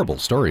these horrible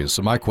stories.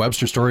 The Mike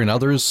Webster story and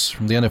others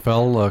from the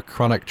NFL,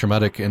 chronic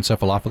traumatic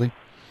encephalopathy.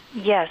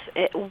 Yes,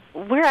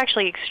 we're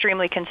actually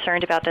extremely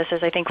concerned about this,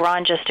 as I think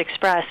Ron just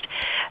expressed.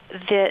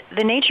 The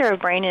nature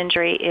of brain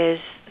injury is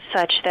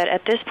such that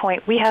at this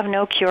point we have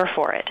no cure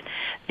for it.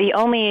 The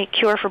only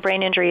cure for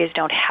brain injury is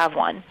don't have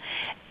one.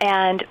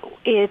 And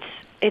it's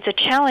a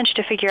challenge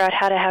to figure out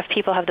how to have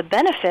people have the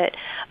benefit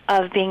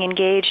of being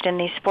engaged in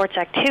these sports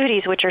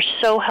activities, which are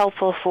so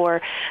helpful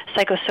for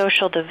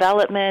psychosocial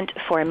development,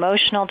 for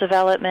emotional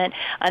development,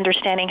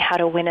 understanding how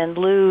to win and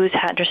lose,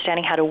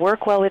 understanding how to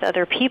work well with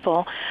other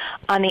people.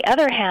 On the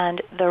other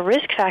hand, the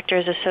risk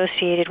factors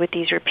associated with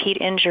these repeat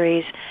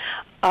injuries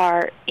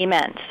are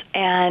immense.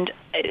 And,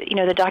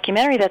 the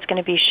documentary that's going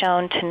to be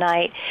shown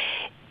tonight,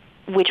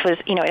 which was,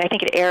 I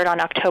think it aired on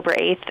October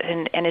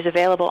 8th and is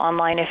available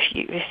online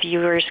if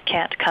viewers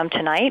can't come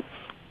tonight,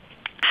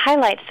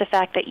 highlights the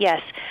fact that, yes,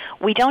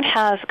 we don't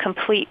have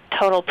complete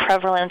total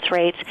prevalence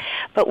rates,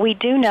 but we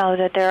do know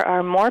that there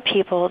are more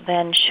people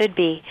than should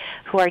be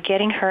who are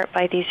getting hurt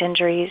by these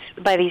injuries,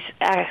 by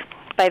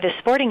this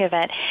sporting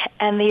event,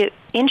 and the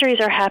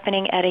injuries are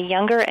happening at a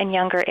younger and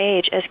younger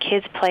age as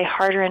kids play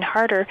harder and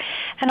harder,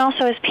 and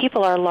also as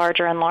people are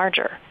larger and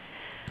larger.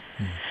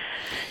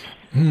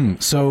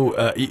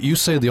 So you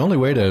say the only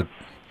way to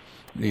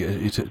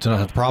not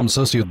have problems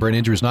associated with brain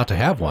injury is not to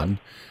have one.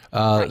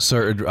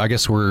 So I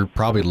guess we're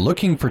probably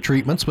looking for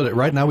treatments, but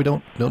right now we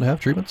don't have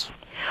treatments?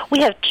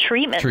 We have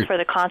treatment for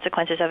the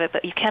consequences of it,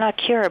 but you cannot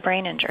cure a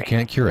brain injury. You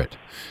can't cure it.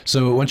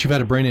 So once you've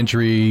had a brain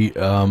injury,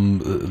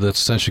 that's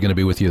essentially going to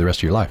be with you the rest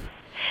of your life.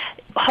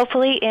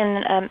 hopefully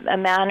in a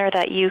manner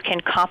that you can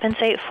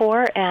compensate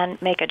for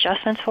and make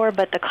adjustments for,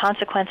 but the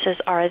consequences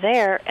are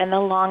there, and the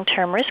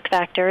long-term risk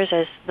factors,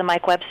 as the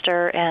Mike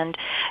Webster and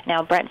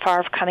now Brett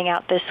Favre coming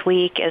out this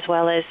week, as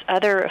well as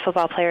other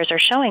football players are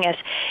showing us,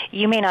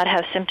 you may not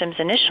have symptoms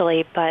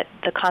initially, but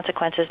the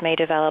consequences may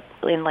develop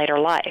in later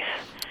life.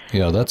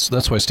 Yeah,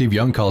 that's why Steve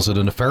Young calls it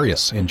a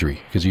nefarious injury,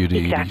 because you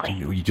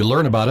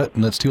learn about it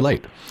and it's too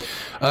late.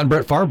 And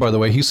Brett Favre, by the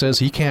way, he says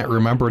he can't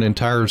remember an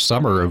entire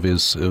summer of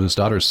his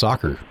daughter's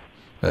soccer,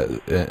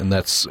 and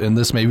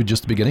this may be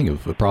just the beginning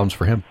of problems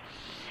for him.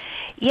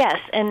 Yes,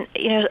 and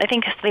I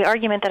think the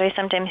argument that I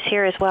sometimes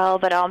hear is, well,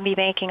 but I'll be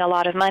making a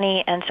lot of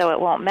money, and so it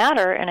won't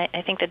matter. And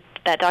I think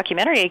that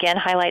documentary again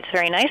highlights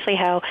very nicely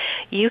how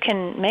you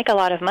can make a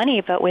lot of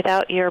money, but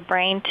without your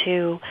brain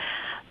to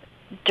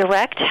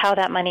direct how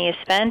that money is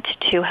spent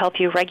to help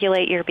you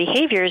regulate your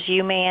behaviors,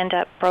 you may end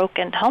up broke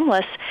and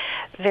homeless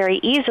very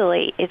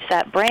easily. It's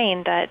that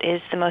brain that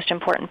is the most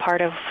important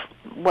part of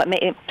what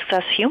makes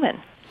us human.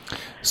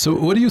 So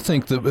what do you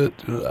think?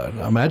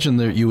 Imagine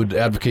that you would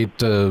advocate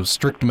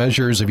strict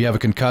measures if you have a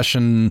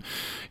concussion.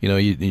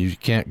 You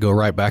can't go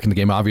right back in the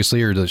game,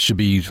 obviously, or there should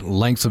be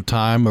lengths of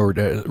time or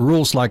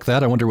rules like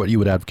that. I wonder what you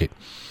would advocate.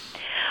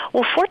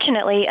 Well,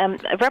 fortunately,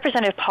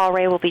 Representative Paul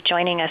Ray will be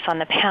joining us on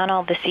the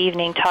panel this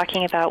evening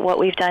talking about what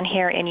we've done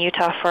here in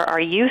Utah for our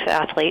youth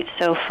athletes,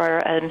 so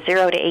for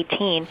 0 to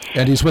 18.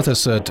 And he's with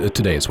us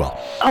today as well.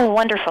 Oh,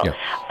 wonderful.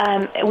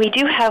 Yeah. We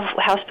do have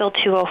House Bill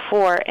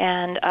 204,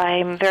 and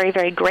I'm very,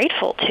 very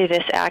grateful to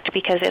this act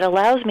because it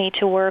allows me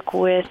to work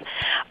with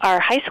our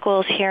high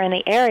schools here in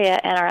the area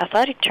and our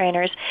athletic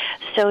trainers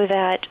so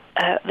that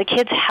the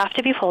kids have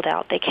to be pulled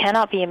out. They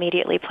cannot be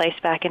immediately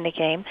placed back in the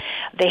game.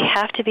 They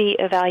have to be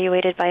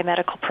evaluated by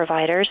medical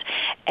providers,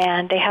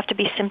 and they have to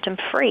be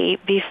symptom-free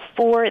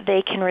before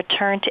they can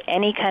return to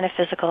any kind of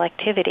physical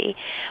activity.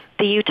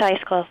 The Utah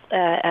School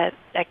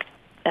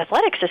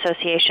Athletics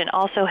Association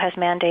also has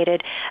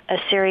mandated a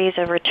series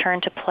of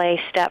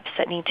return-to-play steps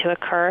that need to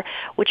occur,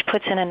 which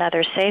puts in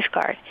another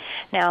safeguard.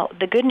 Now,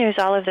 the good news,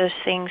 all of those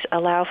things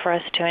allow for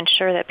us to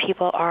ensure that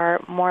people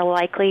are more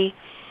likely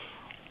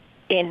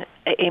in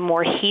a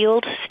more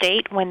healed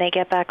state when they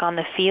get back on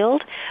the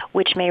field,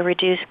 which may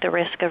reduce the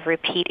risk of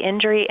repeat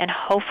injury and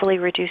hopefully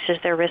reduces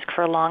their risk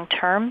for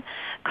long-term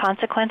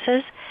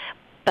consequences.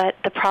 But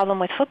the problem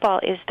with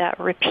football is that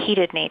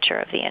repeated nature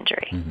of the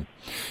injury. Mm-hmm.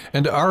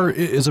 And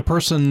is a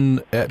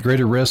person at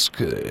greater risk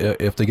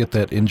if they get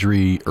that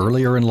injury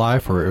earlier in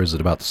life, or is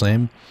it about the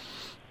same?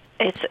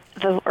 It's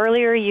the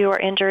earlier you are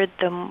injured,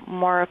 the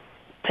more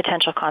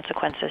potential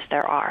consequences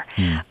there are.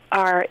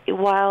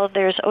 While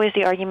there's always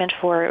the argument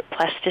for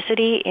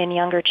plasticity in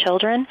younger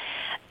children,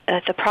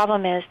 the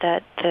problem is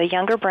that the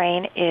younger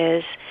brain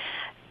is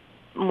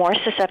more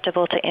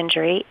susceptible to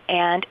injury,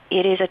 and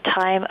it is a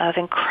time of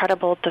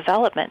incredible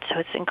development, so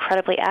it's an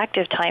incredibly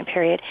active time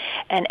period,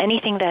 and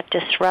anything that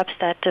disrupts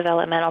that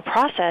developmental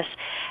process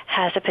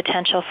has a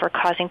potential for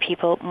causing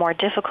people more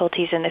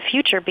difficulties in the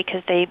future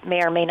because they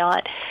may or may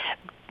not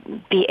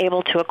be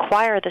able to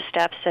acquire the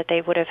steps that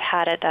they would have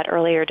had at that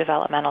earlier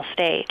developmental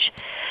stage.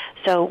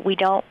 So we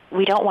don't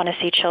want to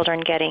see children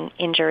getting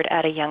injured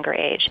at a younger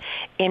age.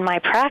 In my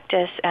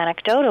practice,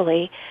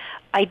 anecdotally,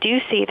 I do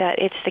see that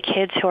it's the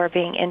kids who are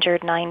being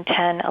injured 9,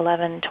 10,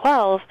 11,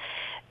 12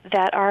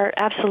 that are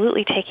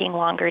absolutely taking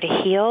longer to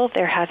heal.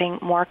 They're having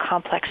more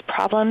complex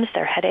problems.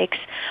 Their headaches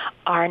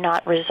are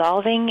not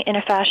resolving in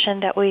a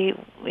fashion that we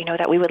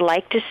would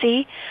like to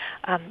see.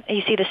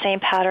 You see the same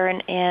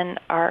pattern in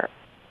our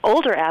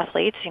older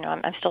athletes.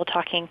 I'm still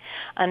talking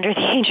under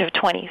the age of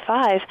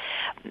 25,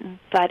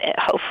 but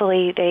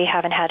hopefully they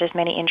haven't had as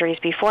many injuries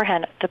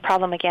beforehand. The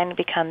problem again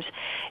becomes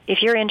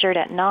if you're injured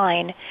at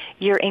 9,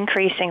 you're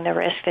increasing the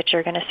risk that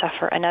you're going to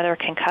suffer another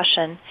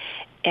concussion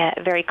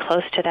very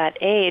close to that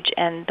age,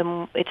 and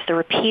it's the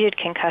repeated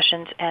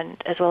concussions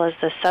and as well as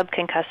the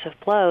subconcussive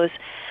blows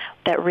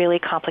that really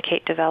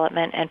complicate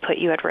development and put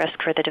you at risk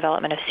for the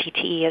development of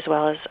CTE as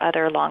well as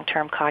other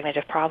long-term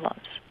cognitive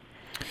problems.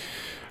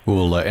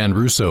 Well, Ann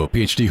Russo,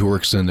 PhD, who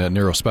works in a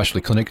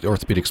neurospecialty clinic,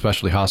 orthopedic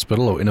specialty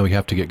hospital. I know you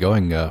have to get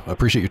going.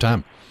 Appreciate your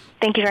time.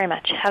 Thank you very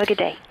much. Have a good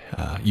day.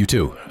 You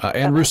too.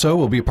 Ann Russo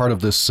will be a part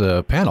of this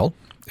panel,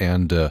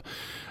 and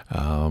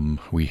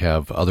we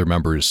have other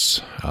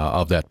members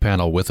of that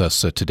panel with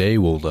us today.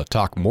 We'll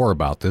talk more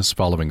about this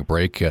following a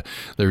break.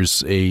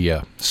 There's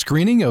a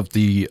screening of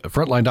the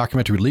Frontline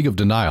documentary League of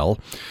Denial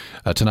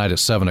tonight at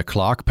 7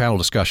 o'clock. Panel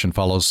discussion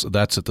follows.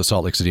 That's at the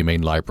Salt Lake City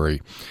Main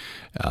Library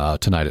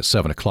tonight at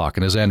 7 o'clock.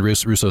 And as Ann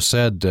Russo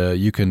said,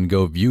 you can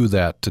go view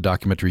that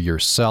documentary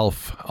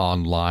yourself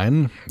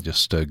online.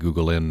 Just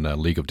Google in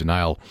League of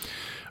Denial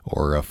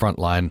or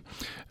Frontline,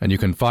 and you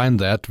can find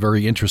that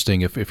very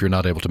interesting if you're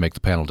not able to make the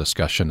panel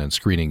discussion and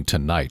screening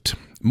tonight.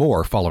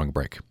 More following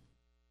break.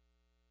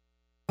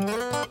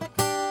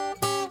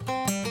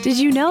 Did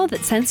you know that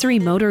sensory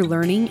motor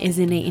learning is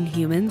innate in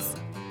humans?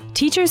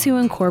 Teachers who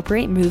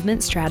incorporate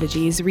movement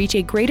strategies reach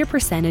a greater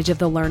percentage of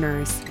the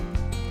learners.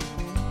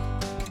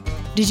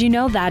 Did you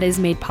know that is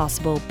made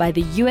possible by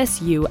the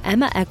USU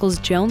Emma Eccles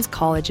Jones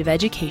College of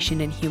Education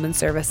and Human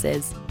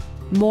Services?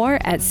 More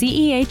at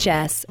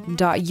cehs.usu.edu.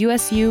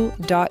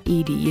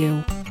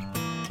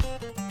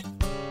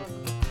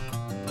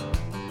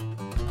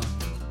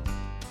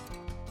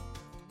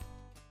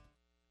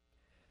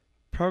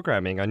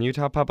 Programming on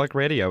Utah Public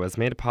Radio is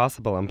made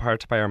possible in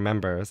part by our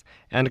members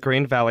and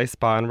Green Valley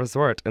Spa and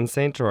Resort in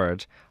St.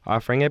 George,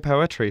 offering a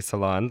poetry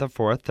salon the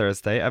fourth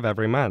Thursday of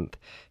every month,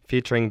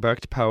 featuring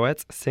booked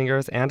poets,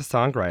 singers, and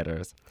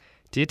songwriters.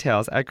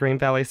 Details at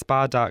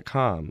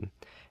greenvalleyspa.com.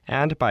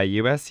 And by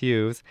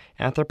USU's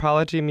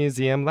Anthropology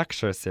Museum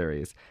Lecture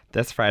Series,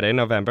 this Friday,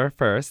 November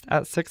 1st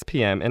at 6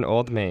 p.m. in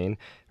Old Main,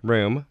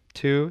 room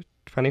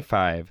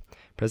 225.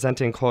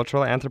 Presenting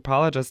cultural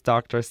anthropologist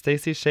Dr.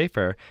 Stacy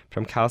Schaefer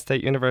from Cal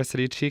State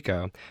University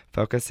Chico,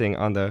 focusing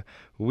on the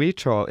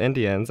Huichol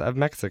Indians of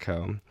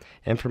Mexico.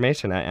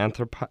 Information at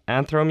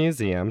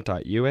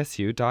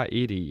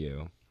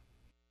anthromuseum.usu.edu.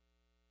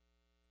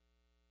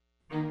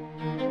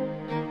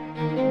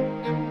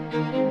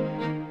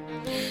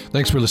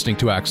 Thanks for listening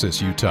to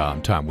Access Utah.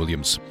 I'm Tom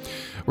Williams.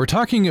 We're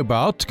talking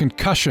about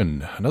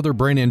concussion and other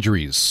brain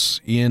injuries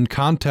in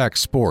contact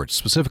sports,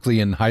 specifically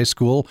in high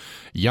school,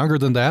 younger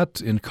than that,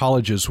 in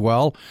college as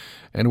well.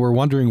 And we're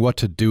wondering what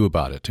to do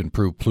about it to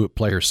improve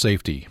player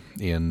safety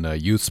in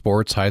youth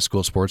sports, high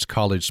school sports,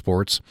 college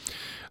sports.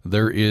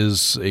 There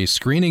is a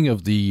screening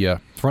of the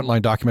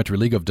Frontline documentary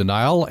League of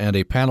Denial and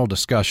a panel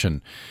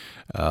discussion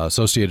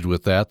associated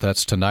with that.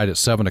 That's tonight at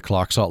 7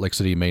 o'clock, Salt Lake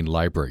City Main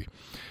Library.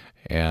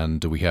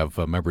 And we have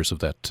members of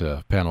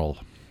that panel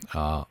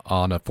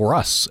on for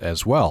us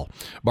as well.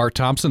 Bart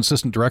Thompson,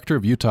 Assistant Director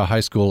of Utah High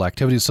School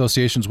Activity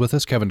Associations with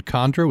us. Kevin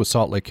Condra with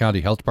Salt Lake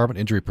County Health Department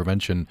Injury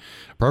Prevention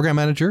Program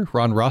Manager.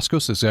 Ron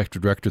Roscos,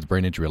 Executive Director of the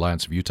Brain Injury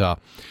Alliance of Utah.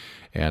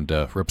 And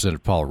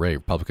Representative Paul Ray,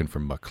 Republican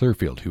from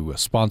Clearfield, who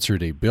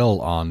sponsored a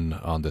bill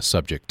on this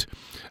subject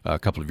a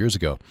couple of years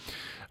ago.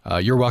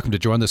 You're welcome to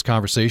join this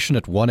conversation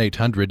at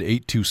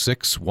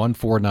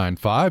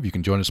 1-800-826-1495. You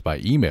can join us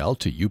by email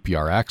to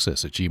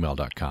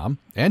upraccess@gmail.com,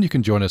 and you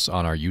can join us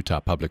on our Utah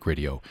Public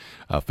Radio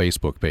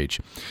Facebook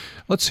page.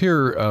 Let's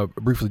hear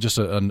briefly just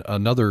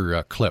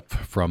another clip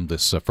from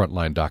this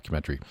Frontline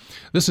documentary.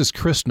 This is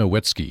Chris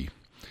Nowitzki.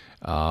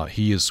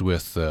 He is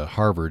with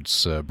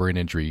Harvard's Brain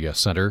Injury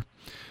Center.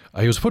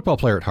 He was a football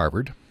player at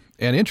Harvard,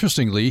 and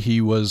interestingly,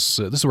 this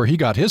is where he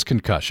got his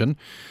concussion,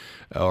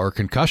 or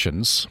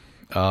concussions.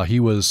 He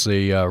was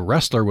a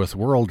wrestler with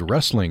World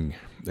Wrestling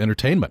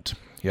Entertainment.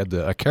 He had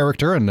a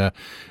character, and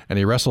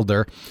he wrestled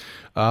there.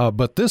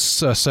 But this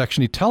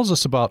section, he tells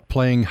us about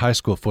playing high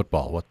school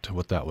football,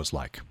 what that was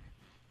like.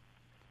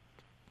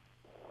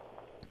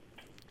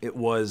 It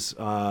was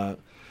the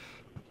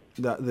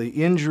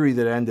injury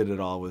that ended it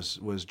all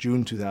was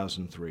June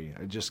 2003.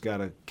 I just got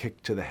a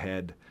kick to the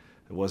head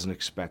I wasn't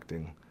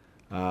expecting,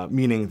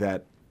 meaning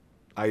that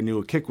I knew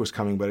a kick was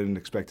coming, but I didn't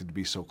expect it to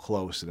be so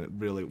close, and it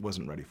really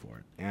wasn't ready for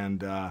it.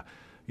 And,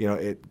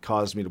 it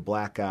caused me to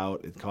black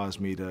out. It caused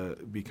me to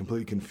be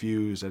completely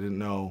confused. I didn't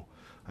know.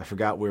 I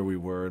forgot where we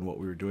were and what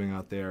we were doing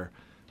out there.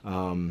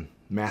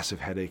 Massive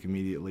headache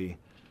immediately.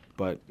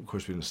 But, of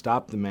course, we didn't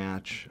stop the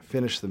match,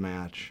 finish the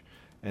match.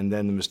 And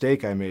then the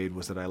mistake I made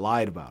was that I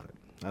lied about it.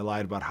 I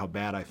lied about how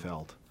bad I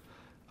felt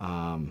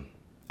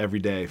every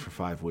day for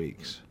 5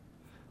 weeks.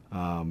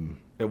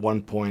 At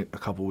one point, a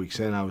couple weeks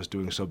in, I was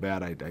doing so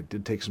bad, I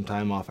did take some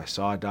time off. I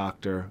saw a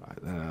doctor.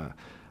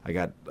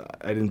 I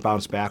didn't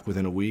bounce back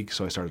within a week,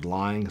 so I started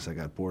lying because I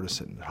got bored of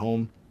sitting at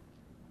home.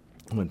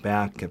 I went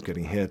back, kept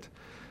getting hit,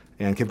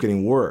 and kept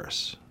getting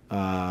worse.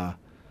 The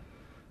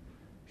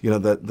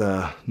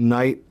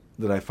night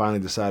that I finally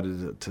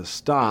decided to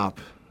stop,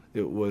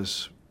 it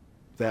was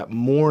that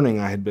morning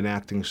I had been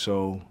acting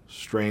so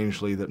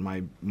strangely that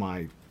my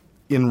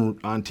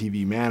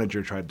on-TV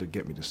manager tried to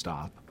get me to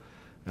stop.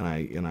 And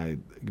I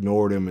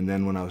ignored him, and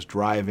then when I was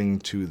driving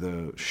to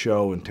the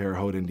show in Terre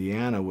Haute,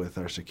 Indiana with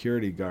our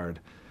security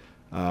guard,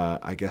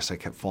 I guess I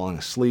kept falling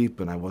asleep,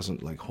 and I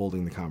wasn't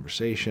holding the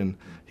conversation.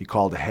 He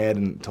called ahead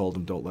and told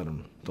him, don't let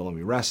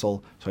me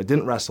wrestle. So I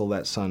didn't wrestle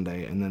that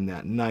Sunday, and then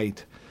that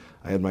night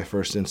I had my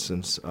first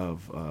instance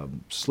of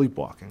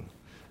sleepwalking,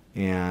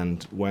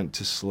 and went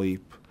to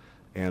sleep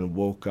and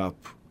woke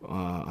up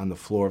on the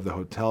floor of the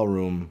hotel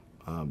room,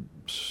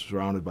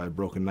 surrounded by a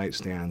broken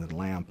nightstand and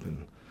lamp,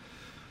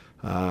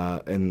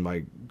 and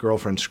my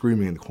girlfriend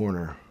screaming in the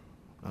corner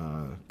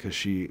because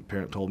she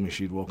apparently told me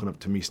she'd woken up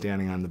to me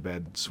standing on the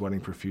bed, sweating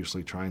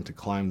profusely, trying to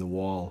climb the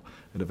wall,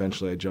 and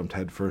eventually I jumped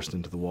head first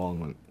into the wall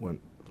and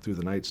went through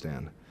the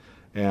nightstand,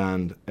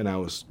 and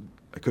I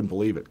couldn't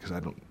believe it because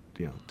I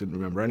didn't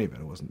remember any of it.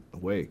 I wasn't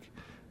awake,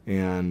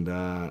 and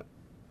I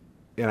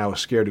was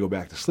scared to go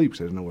back to sleep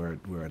because I didn't know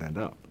where I'd end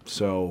up.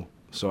 So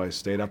I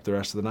stayed up the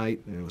rest of the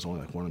night, and it was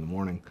only 1 in the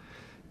morning,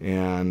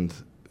 and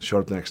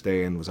showed up the next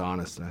day and was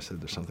honest, and I said,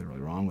 there's something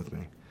really wrong with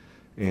me.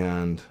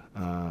 And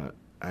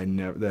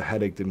the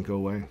headache didn't go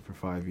away for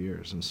 5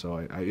 years. And so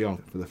I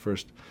for the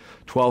first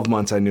 12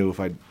 months, I knew if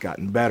I'd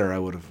gotten better, I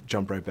would have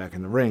jumped right back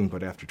in the ring.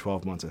 But after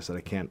 12 months, I said,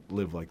 I can't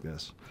live like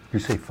this. You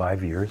say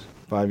 5 years?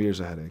 5 years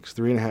of headaches,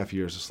 3.5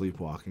 years of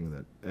sleepwalking.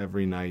 That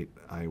every night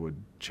I would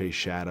chase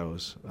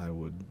shadows, I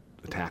would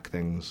attack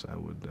things,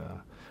 and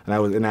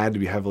I had to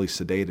be heavily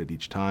sedated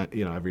each time,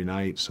 every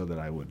night, so that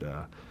I would.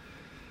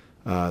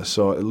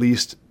 So at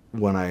least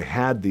when I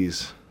had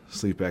these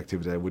sleep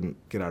activities, I wouldn't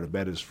get out of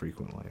bed as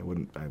frequently. I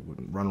wouldn't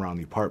run around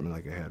the apartment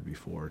like I had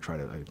before.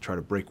 I try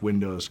to break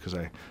windows because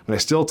I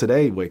still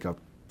today wake up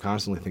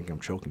constantly thinking I'm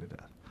choking to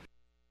death.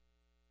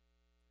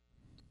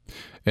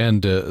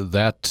 And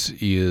that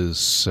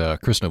is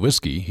Chris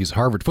Nowinski. He's a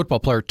Harvard football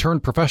player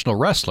turned professional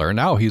wrestler.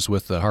 Now he's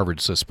with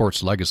Harvard's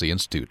Sports Legacy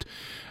Institute,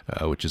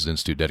 which is an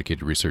institute dedicated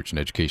to research and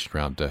education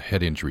around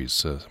head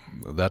injuries.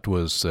 That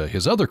was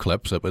his other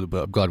clip, but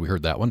I'm glad we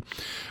heard that one.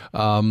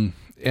 I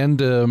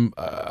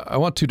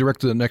want to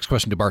direct the next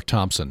question to Bart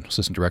Thompson,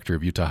 Assistant Director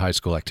of Utah High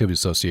School Activity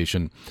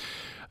Association.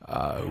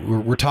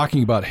 We're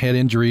talking about head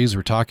injuries.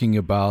 We're talking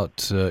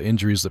about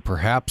injuries that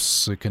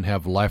perhaps can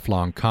have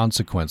lifelong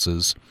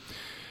consequences.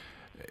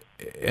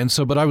 And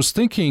so, but I was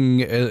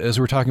thinking, as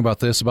we're talking about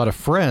this, about a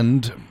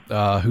friend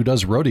who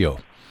does rodeo.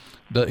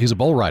 He's a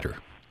bull rider.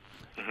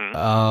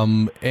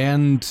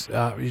 And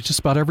just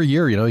about every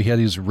year, he had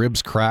his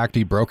ribs cracked,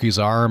 he broke his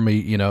arm,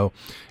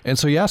 and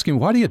so you ask him,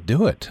 why do you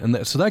do it?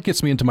 And so that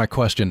gets me into my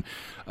question.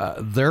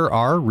 There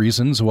are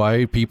reasons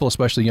why people,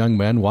 especially young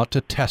men, want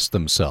to test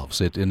themselves.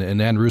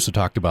 And Ann Russo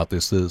talked about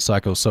this, the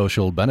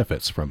psychosocial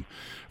benefits from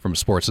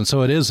sports. And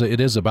so it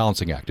is a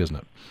balancing act, isn't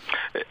it?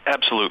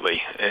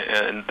 Absolutely,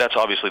 and that's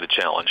obviously the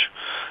challenge,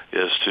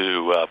 is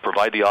to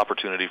provide the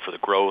opportunity for the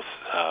growth,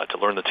 to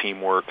learn the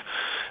teamwork,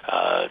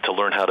 to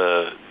learn how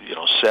to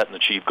set and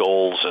achieve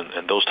goals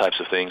and those types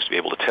of things, to be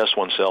able to test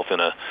oneself in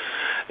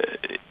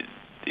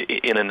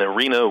an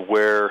arena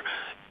where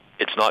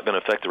it's not going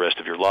to affect the rest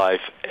of your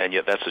life, and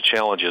yet that's the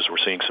challenge, is we're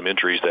seeing some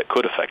injuries that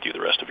could affect you the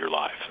rest of your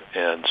life.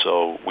 And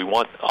so we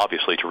want,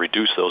 obviously, to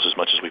reduce those as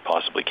much as we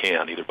possibly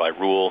can, either by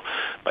rule,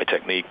 by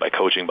technique, by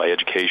coaching, by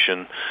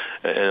education,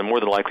 and more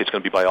than likely it's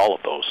going to be by all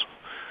of those.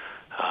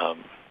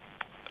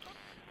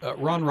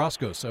 Ron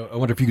Roscoe, so I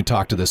wonder if you could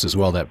talk to this as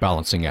well, that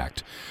balancing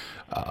act.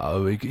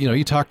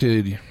 You talk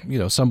to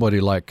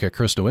somebody like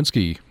Chris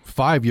Nowinski,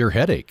 5-year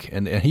headache,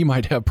 and he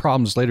might have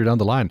problems later down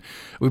the line.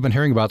 We've been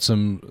hearing about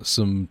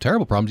some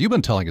terrible problems. You've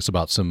been telling us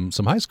about some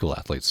high school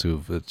athletes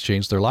who've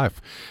changed their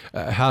life.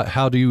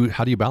 How do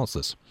you balance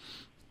this?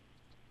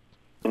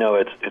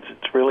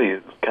 It's really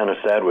kind of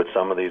sad with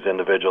some of these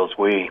individuals.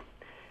 We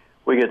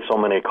get so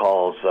many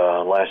calls.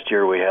 Last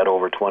year we had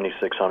over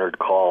 2,600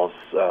 calls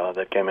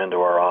that came into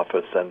our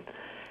office, and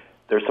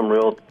there's some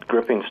real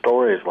gripping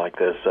stories like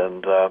this.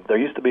 And there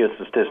used to be a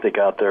statistic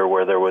out there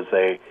where there was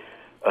a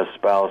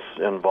spouse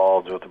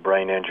involved with a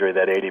brain injury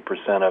that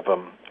 80% of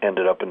them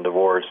ended up in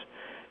divorce.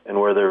 And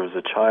where there was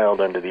a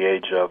child under the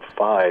age of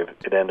 5,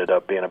 it ended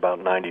up being about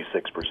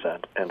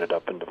 96% ended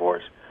up in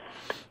divorce.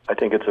 I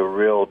think it's a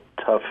real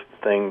tough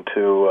thing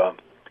to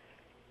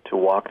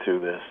walk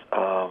through this.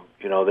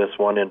 This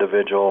one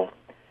individual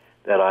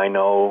that I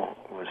know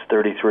was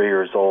 33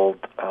 years old.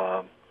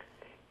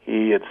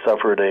 He had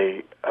suffered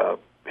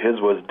his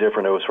was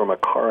different. It was from a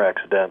car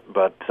accident,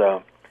 but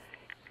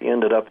he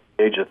ended up at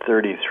the age of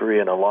 33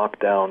 in a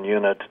lockdown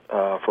unit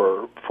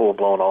for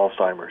full-blown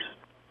Alzheimer's.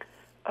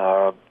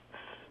 The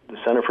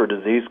Center for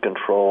Disease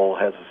Control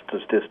has a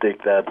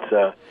statistic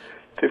that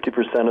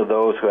 50% of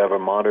those who have a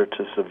moderate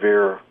to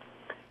severe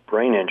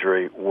brain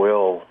injury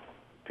will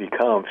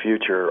become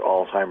future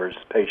Alzheimer's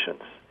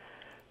patients.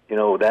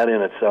 That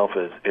in itself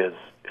is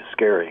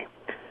scary.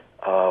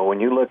 When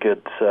you look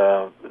at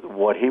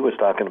what he was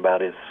talking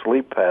about, his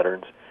sleep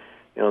patterns,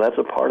 that's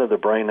a part of the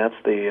brain. That's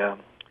the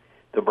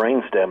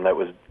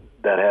brainstem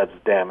that has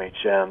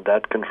damage, and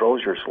that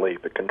controls your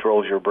sleep. It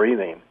controls your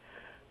breathing.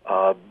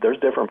 There's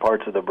different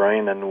parts of the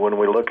brain, and when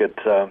we look at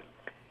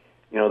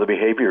the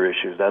behavior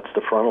issues, that's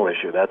the frontal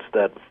issue. That's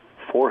that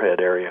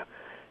forehead area,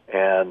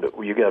 and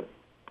you got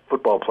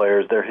football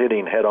players, they're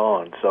hitting head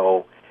on,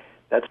 so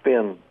that's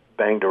being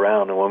banged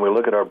around. And when we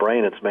look at our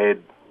brain, it's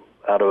made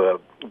out of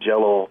a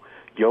Jell-O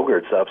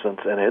yogurt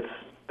substance, and it's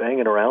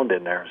banging around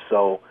in there.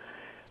 So,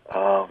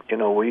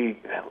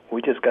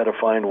 we just got to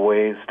find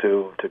ways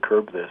to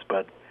curb this.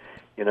 But,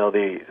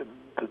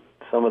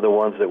 some of the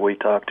ones that we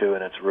talk to,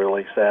 and it's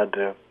really sad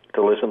to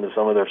listen to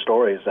some of their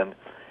stories. And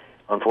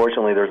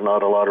unfortunately, there's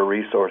not a lot of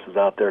resources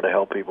out there to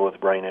help people with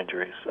brain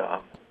injuries.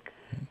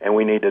 And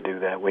we need to do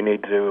that. We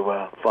need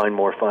to find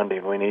more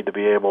funding. We need to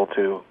be able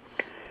to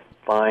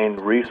find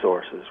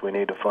resources. We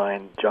need to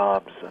find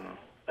jobs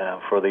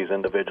and for these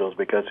individuals,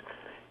 because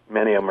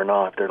many of them are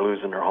not. They're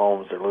losing their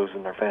homes. They're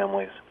losing their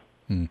families.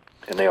 And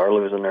they are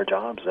losing their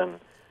jobs. And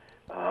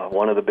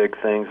one of the big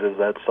things is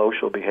that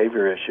social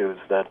behavior issues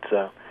that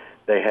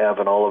they have,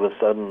 and all of a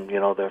sudden,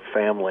 their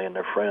family and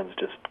their friends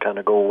just kind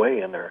of go away,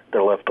 and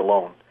they're left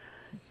alone.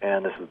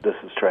 And this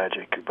is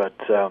tragic. But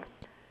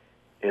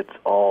it's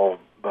all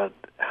but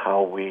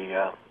how we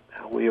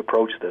we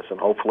approach this, and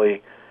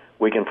hopefully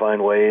we can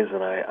find ways.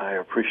 And I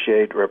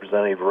appreciate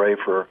Representative Ray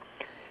for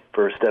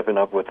stepping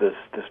up with this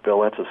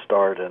bill. That's a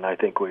start, and I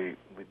think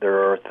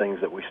there are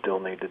things that we still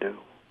need to do.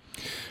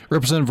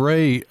 Representative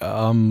Ray,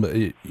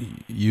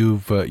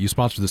 you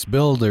sponsored this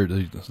bill.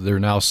 There are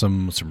now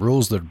some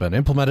rules that have been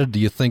implemented. Do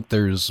you think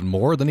there's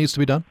more that needs to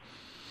be done?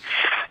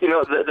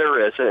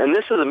 There is, and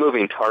this is a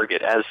moving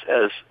target.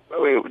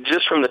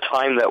 Just from the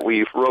time that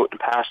we wrote and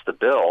passed the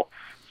bill,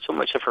 so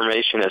much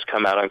information has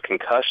come out on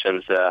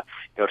concussions. To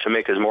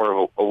make us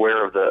more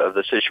aware of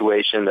the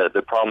situation.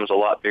 The problem's a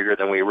lot bigger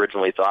than we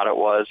originally thought it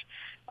was.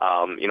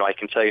 I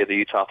can tell you the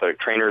Utah athletic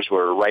trainers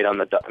were right on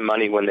the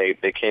money when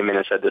they came in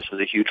and said this is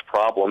a huge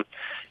problem.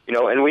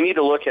 And we need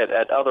to look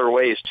at other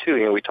ways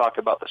too. We talked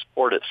about the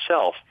sport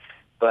itself,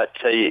 but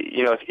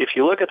if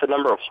you look at the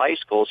number of high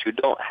schools who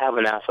don't have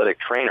an athletic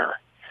trainer,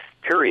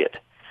 period.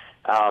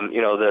 I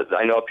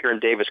know up here in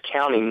Davis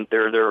County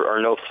there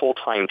are no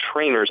full-time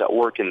trainers that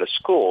work in the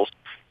schools.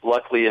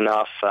 Luckily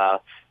enough,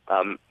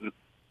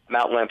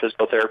 Mountain Lamb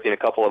Physical Therapy and a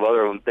couple of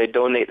other, they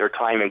donate their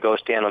time and go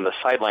stand on the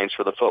sidelines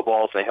for the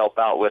footballs, and they help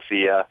out with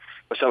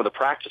some of the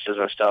practices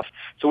and stuff.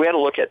 So we had to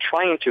look at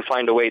trying to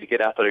find a way to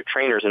get athletic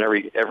trainers in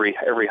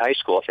every high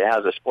school. If it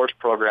has a sports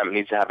program, it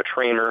needs to have a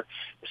trainer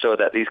so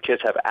that these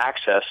kids have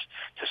access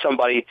to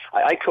somebody.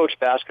 I coach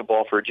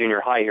basketball for a junior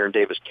high here in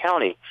Davis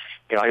County.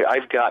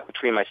 I've got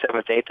between my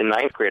 7th, 8th, and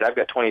 9th grade, I've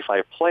got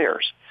 25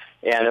 players.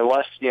 And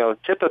unless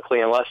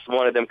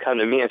one of them come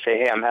to me and say,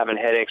 hey, I'm having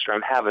headaches or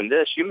I'm having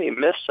this, you may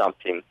miss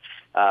something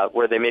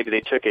where maybe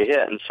they took a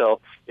hit. And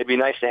so it'd be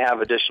nice to have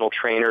additional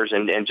trainers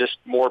and just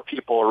more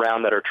people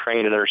around that are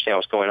trained and understand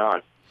what's going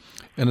on.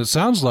 And it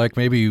sounds like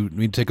maybe you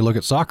need to take a look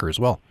at soccer as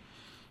well.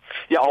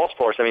 Yeah, all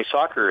sports. I mean,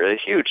 soccer is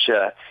huge.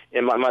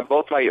 And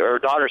both my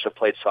daughters have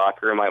played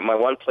soccer. And my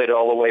one played it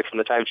all the way from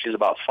the time she was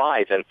about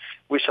 5. And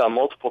we saw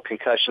multiple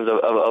concussions of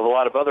a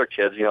lot of other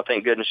kids.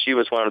 Thank goodness she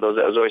was one of those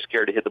that was always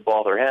scared to hit the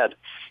ball with her head.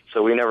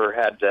 So we never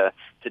had to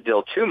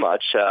deal too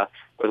much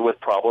with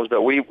problems.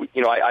 But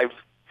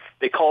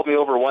they called me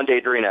over one day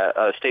during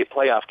a state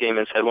playoff game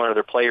and said one of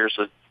their players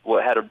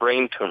had a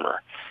brain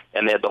tumor.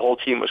 And the whole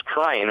team was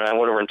crying, and I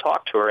went over and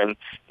talked to her, and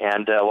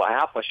what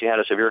happened was she had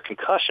a severe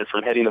concussion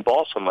from hitting the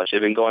ball so much. It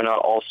had been going on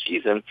all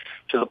season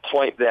to the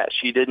point that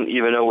she didn't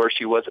even know where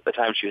she was at the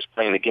time she was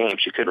playing the game.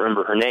 She couldn't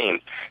remember her name.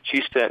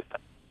 She spent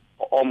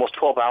almost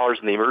 12 hours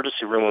in the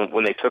emergency room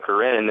when they took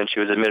her in, and then she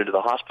was admitted to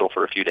the hospital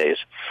for a few days.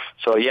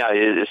 So, yeah,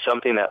 it's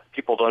something that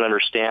people don't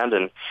understand,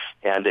 and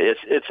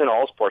it's in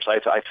all sports.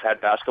 I've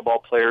had basketball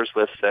players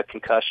with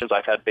concussions.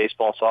 I've had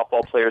baseball and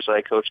softball players that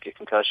I coach get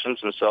concussions,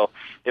 and so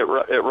it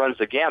runs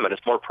the gamut.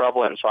 It's more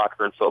prevalent in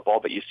soccer and football,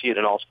 but you see it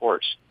in all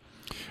sports.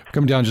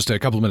 Coming down just a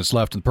couple of minutes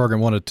left in the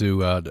program, wanted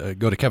to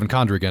go to Kevin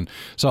Condra again,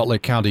 Salt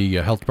Lake County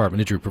Health Department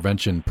Injury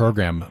Prevention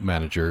Program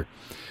Manager.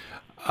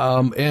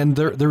 And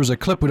there was a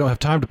clip, we don't have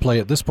time to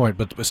play at this point,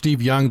 but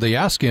Steve Young, they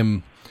asked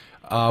him,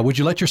 would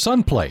you let your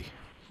son play,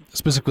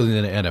 specifically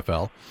in the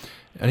NFL?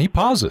 And he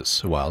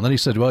pauses a while, and then he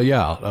said, well,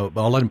 yeah,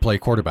 I'll let him play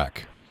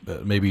quarterback,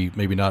 maybe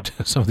not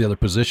some of the other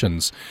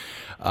positions.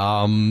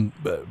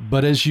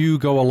 But as you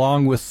go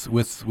along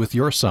with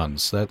your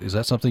sons, is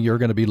that something you're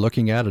going to be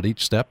looking at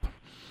each step?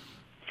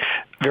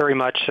 Very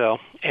much so.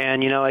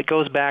 And, it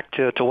goes back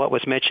to what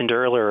was mentioned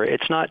earlier.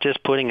 It's not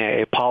just putting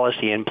a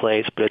policy in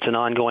place, but it's an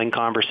ongoing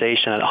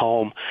conversation at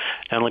home,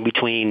 not only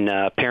between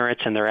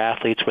parents and their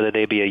athletes, whether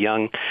they be a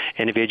young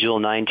individual,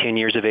 9, 10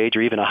 years of age,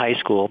 or even a high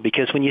school.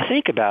 Because when you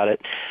think about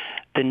it,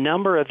 the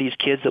number of these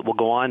kids that will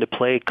go on to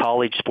play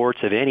college sports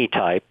of any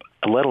type,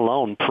 let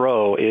alone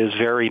pro, is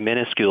very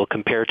minuscule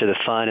compared to the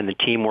fun and the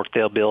teamwork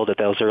they'll build at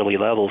those early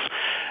levels.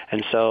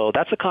 And so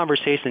that's a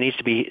conversation that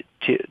needs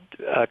to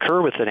occur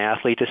with an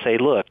athlete to say,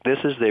 look, this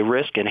is the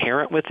risk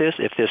inherent with this.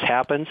 If this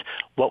happens,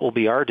 what will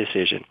be our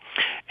decision?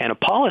 And a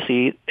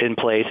policy in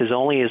place is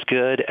only as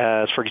good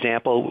as, for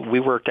example, we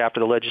worked after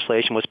the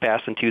legislation was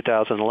passed in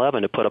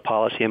 2011 to put a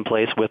policy in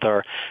place with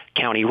our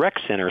county rec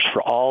centers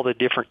for all the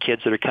different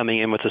kids that are coming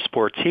in with the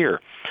sports here.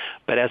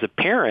 But as a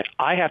parent,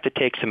 I have to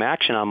take some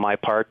action on my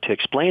part to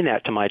explain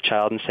that to my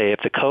child and say,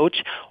 if the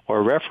coach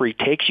or referee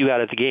takes you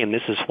out of the game,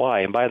 this is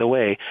why. And by the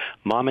way,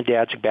 mom and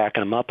dad's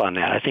backing them up on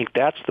that. I think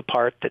that's the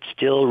part that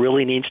still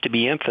really needs to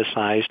be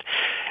emphasized,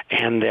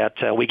 and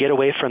that we get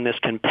away from this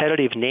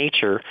competitive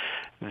nature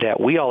that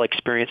we all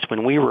experienced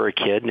when we were a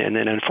kid, and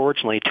then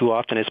unfortunately too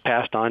often is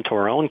passed on to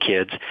our own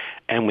kids,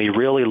 and we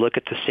really look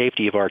at the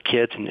safety of our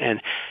kids.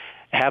 And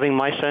having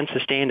my son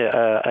sustained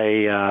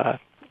a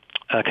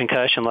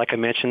concussion, like I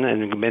mentioned,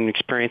 and been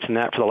experiencing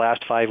that for the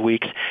last 5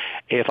 weeks,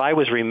 if I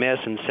was remiss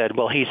and said,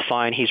 well, he's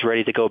fine, he's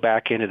ready to go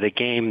back into the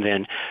game,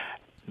 then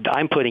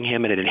I'm putting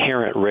him at an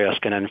inherent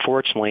risk. And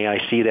unfortunately,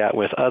 I see that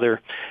with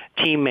other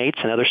teammates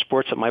and other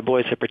sports that my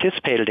boys have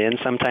participated in.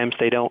 Sometimes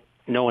they don't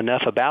know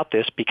enough about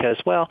this because,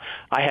 well,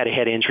 I had a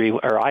head injury,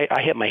 or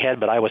I hit my head,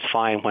 but I was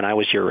fine when I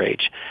was your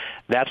age.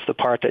 That's the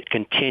part that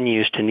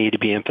continues to need to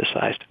be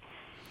emphasized.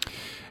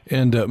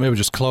 And maybe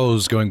just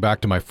close, going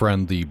back to my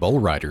friend, the bull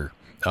rider.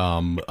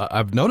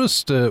 I've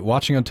noticed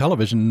watching on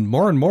television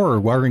more and more are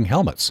wearing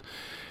helmets.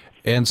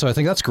 And so I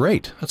think that's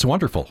great. That's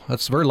wonderful.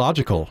 That's very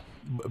logical.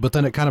 But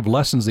then it kind of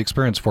lessens the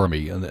experience for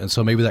me. And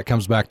so maybe that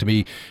comes back to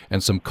me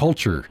and some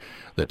culture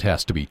that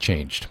has to be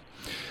changed.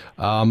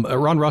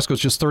 Ron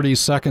Roscoe's just 30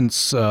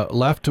 seconds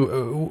left.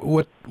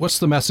 What's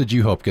the message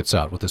you hope gets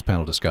out with this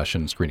panel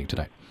discussion screening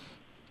tonight?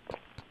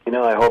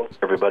 I hope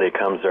everybody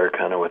comes there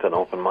kind of with an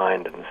open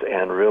mind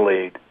and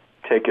really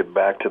take it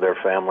back to their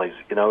families.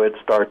 It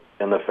starts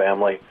in the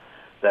family.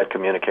 That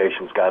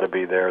communication's got to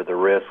be there, the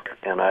risk.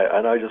 And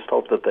I just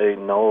hope that they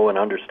know and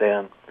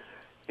understand,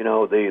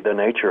 the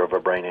nature of a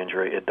brain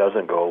injury. It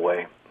doesn't go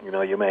away.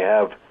 You may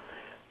have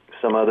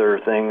some other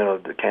thing,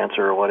 the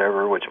cancer or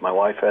whatever, which my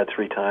wife had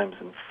 3 times,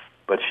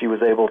 but she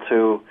was able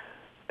to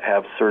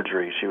have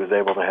surgery. She was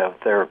able to have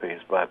therapies.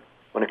 But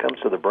when it comes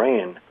to the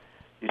brain,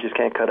 you just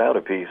can't cut out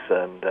a piece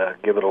and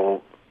give it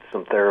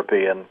some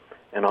therapy and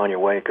on your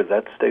way, because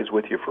that stays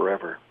with you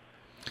forever.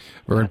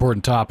 Very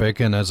important topic,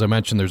 and as I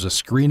mentioned, there's a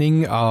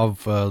screening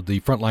of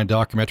the Frontline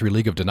documentary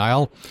League of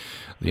Denial,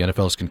 the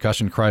NFL's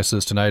concussion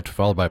crisis tonight,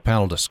 followed by a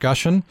panel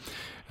discussion.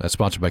 That's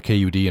sponsored by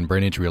KUED and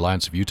Brain Injury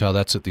Alliance of Utah.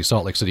 That's at the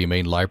Salt Lake City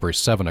Main Library,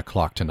 7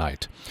 o'clock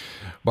tonight.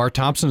 Bart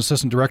Thompson,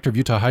 Assistant Director of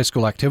Utah High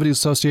School Activities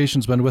Association,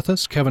 has been with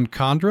us. Kevin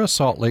Condra,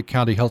 Salt Lake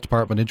County Health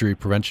Department Injury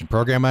Prevention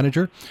Program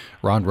Manager.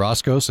 Ron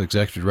Roscoe,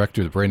 Executive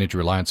Director of the Brain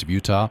Injury Alliance of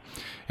Utah.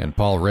 And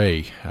Paul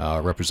Ray,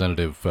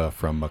 representative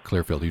from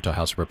Clearfield, Utah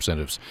House of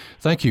Representatives.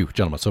 Thank you,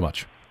 gentlemen, so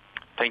much.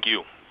 Thank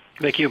you.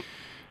 Thank you.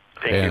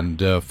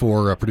 And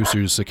for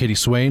producers Katie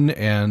Swain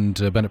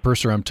and Bennett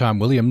Purser, I'm Tom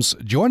Williams.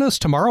 Join us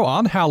tomorrow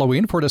on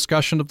Halloween for a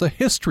discussion of the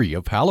history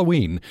of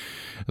Halloween.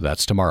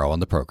 That's tomorrow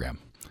on the program.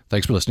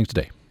 Thanks for listening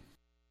today.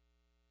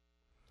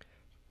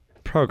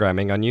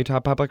 Programming on Utah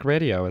Public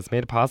Radio is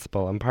made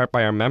possible in part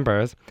by our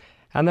members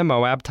and the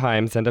Moab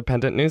Times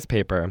Independent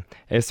newspaper,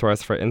 a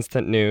source for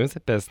instant news,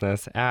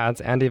 business, ads,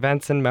 and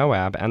events in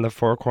Moab and the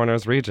Four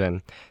Corners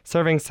region,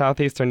 serving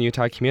southeastern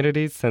Utah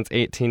communities since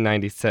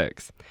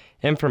 1896.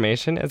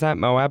 Information is at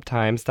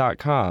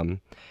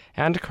moabtimes.com.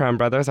 And Crumb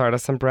Brothers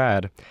Artisan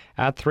Bread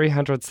at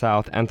 300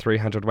 South and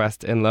 300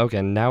 West in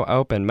Logan, now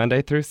open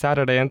Monday through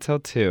Saturday until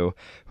 2,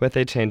 with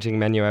a changing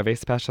menu of a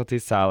specialty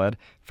salad,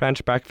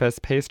 French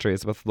breakfast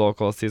pastries with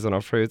local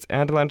seasonal fruits,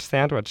 and lunch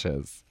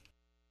sandwiches.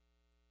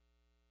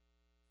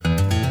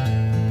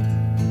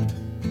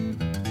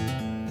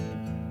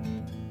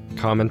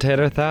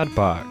 Commentator Thad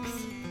Box.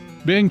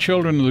 Being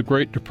children of the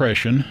Great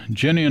Depression,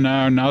 Jenny and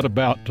I are not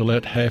about to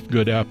let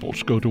half-good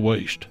apples go to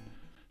waste.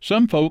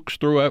 Some folks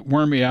throw out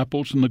wormy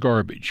apples in the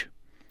garbage.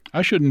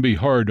 I shouldn't be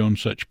hard on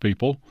such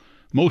people.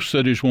 Most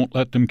cities won't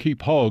let them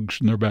keep hogs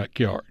in their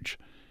backyards.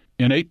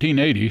 In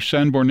 1880,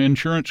 Sanborn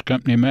Insurance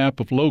Company map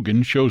of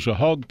Logan shows a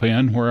hog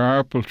pen where our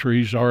apple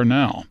trees are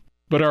now.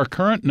 But our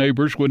current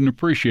neighbors wouldn't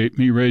appreciate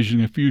me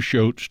raising a few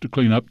shoats to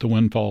clean up the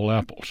windfall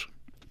apples.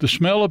 The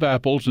smell of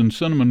apples and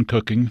cinnamon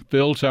cooking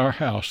fills our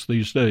house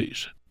these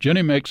days.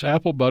 Jenny makes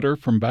apple butter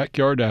from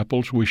backyard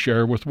apples we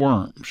share with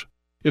worms.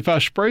 If I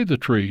spray the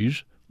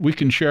trees, we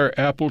can share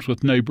apples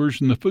with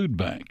neighbors in the food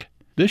bank.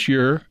 This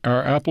year,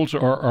 our apples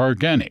are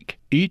organic,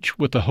 each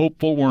with a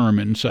hopeful worm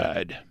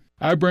inside.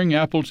 I bring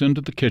apples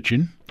into the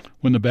kitchen.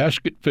 When the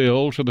basket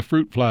fills or the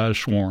fruit flies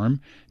swarm,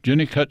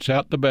 Jenny cuts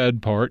out the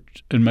bad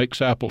parts and makes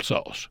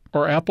applesauce,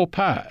 or apple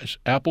pies,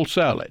 apple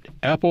salad,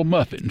 apple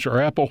muffins, or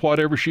apple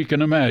whatever she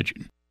can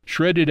imagine.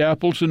 Shredded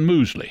apples and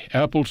muesli,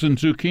 apples and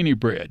zucchini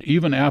bread,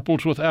 even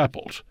apples with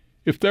apples.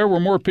 If there were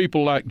more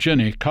people like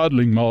Jenny,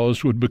 codling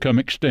moths would become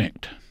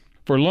extinct.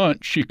 For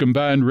lunch, she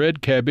combined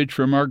red cabbage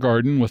from our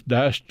garden with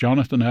diced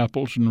Jonathan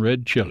apples and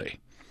red chili.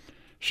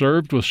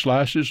 Served with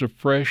slices of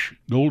fresh,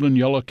 golden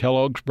yellow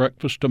Kellogg's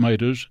breakfast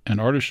tomatoes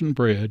and artisan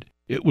bread,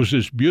 it was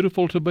as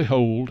beautiful to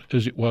behold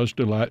as it was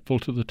delightful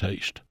to the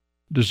taste.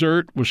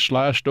 Dessert was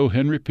sliced O.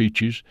 Henry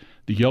peaches,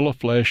 the yellow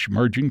flesh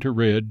merging to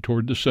red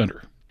toward the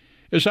center.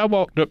 As I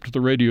walked up to the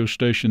radio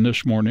station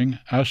this morning,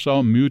 I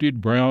saw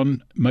muted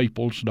brown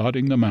maples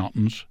dotting the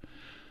mountains.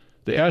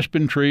 The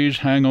aspen trees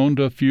hang on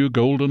to a few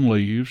golden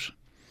leaves.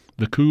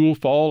 The cool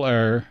fall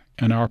air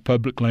and our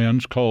public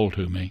lands call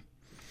to me.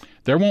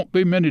 There won't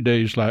be many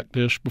days like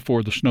this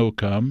before the snow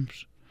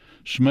comes.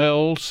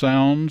 Smells,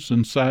 sounds,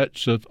 and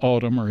sights of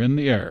autumn are in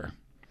the air.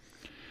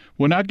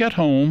 When I get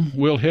home,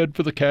 we'll head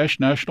for the Cache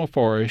National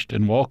Forest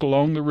and walk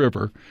along the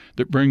river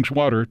that brings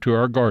water to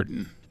our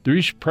garden.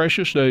 These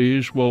precious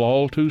days will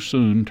all too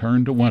soon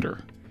turn to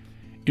winter.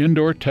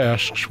 Indoor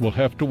tasks will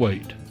have to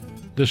wait.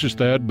 This is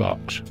Thad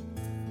Box.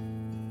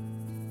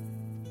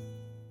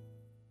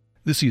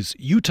 This is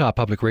Utah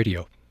Public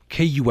Radio,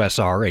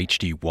 KUSR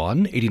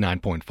HD1,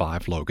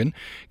 89.5 Logan,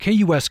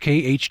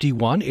 KUSK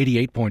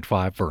HD1,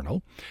 88.5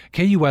 Vernal,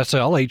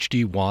 KUSL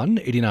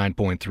HD1,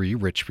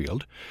 89.3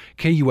 Richfield,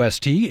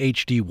 KUST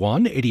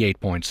HD1,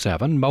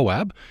 88.7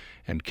 Moab,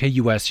 and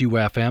KUSU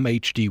FM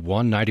HD1,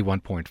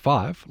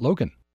 91.5 Logan.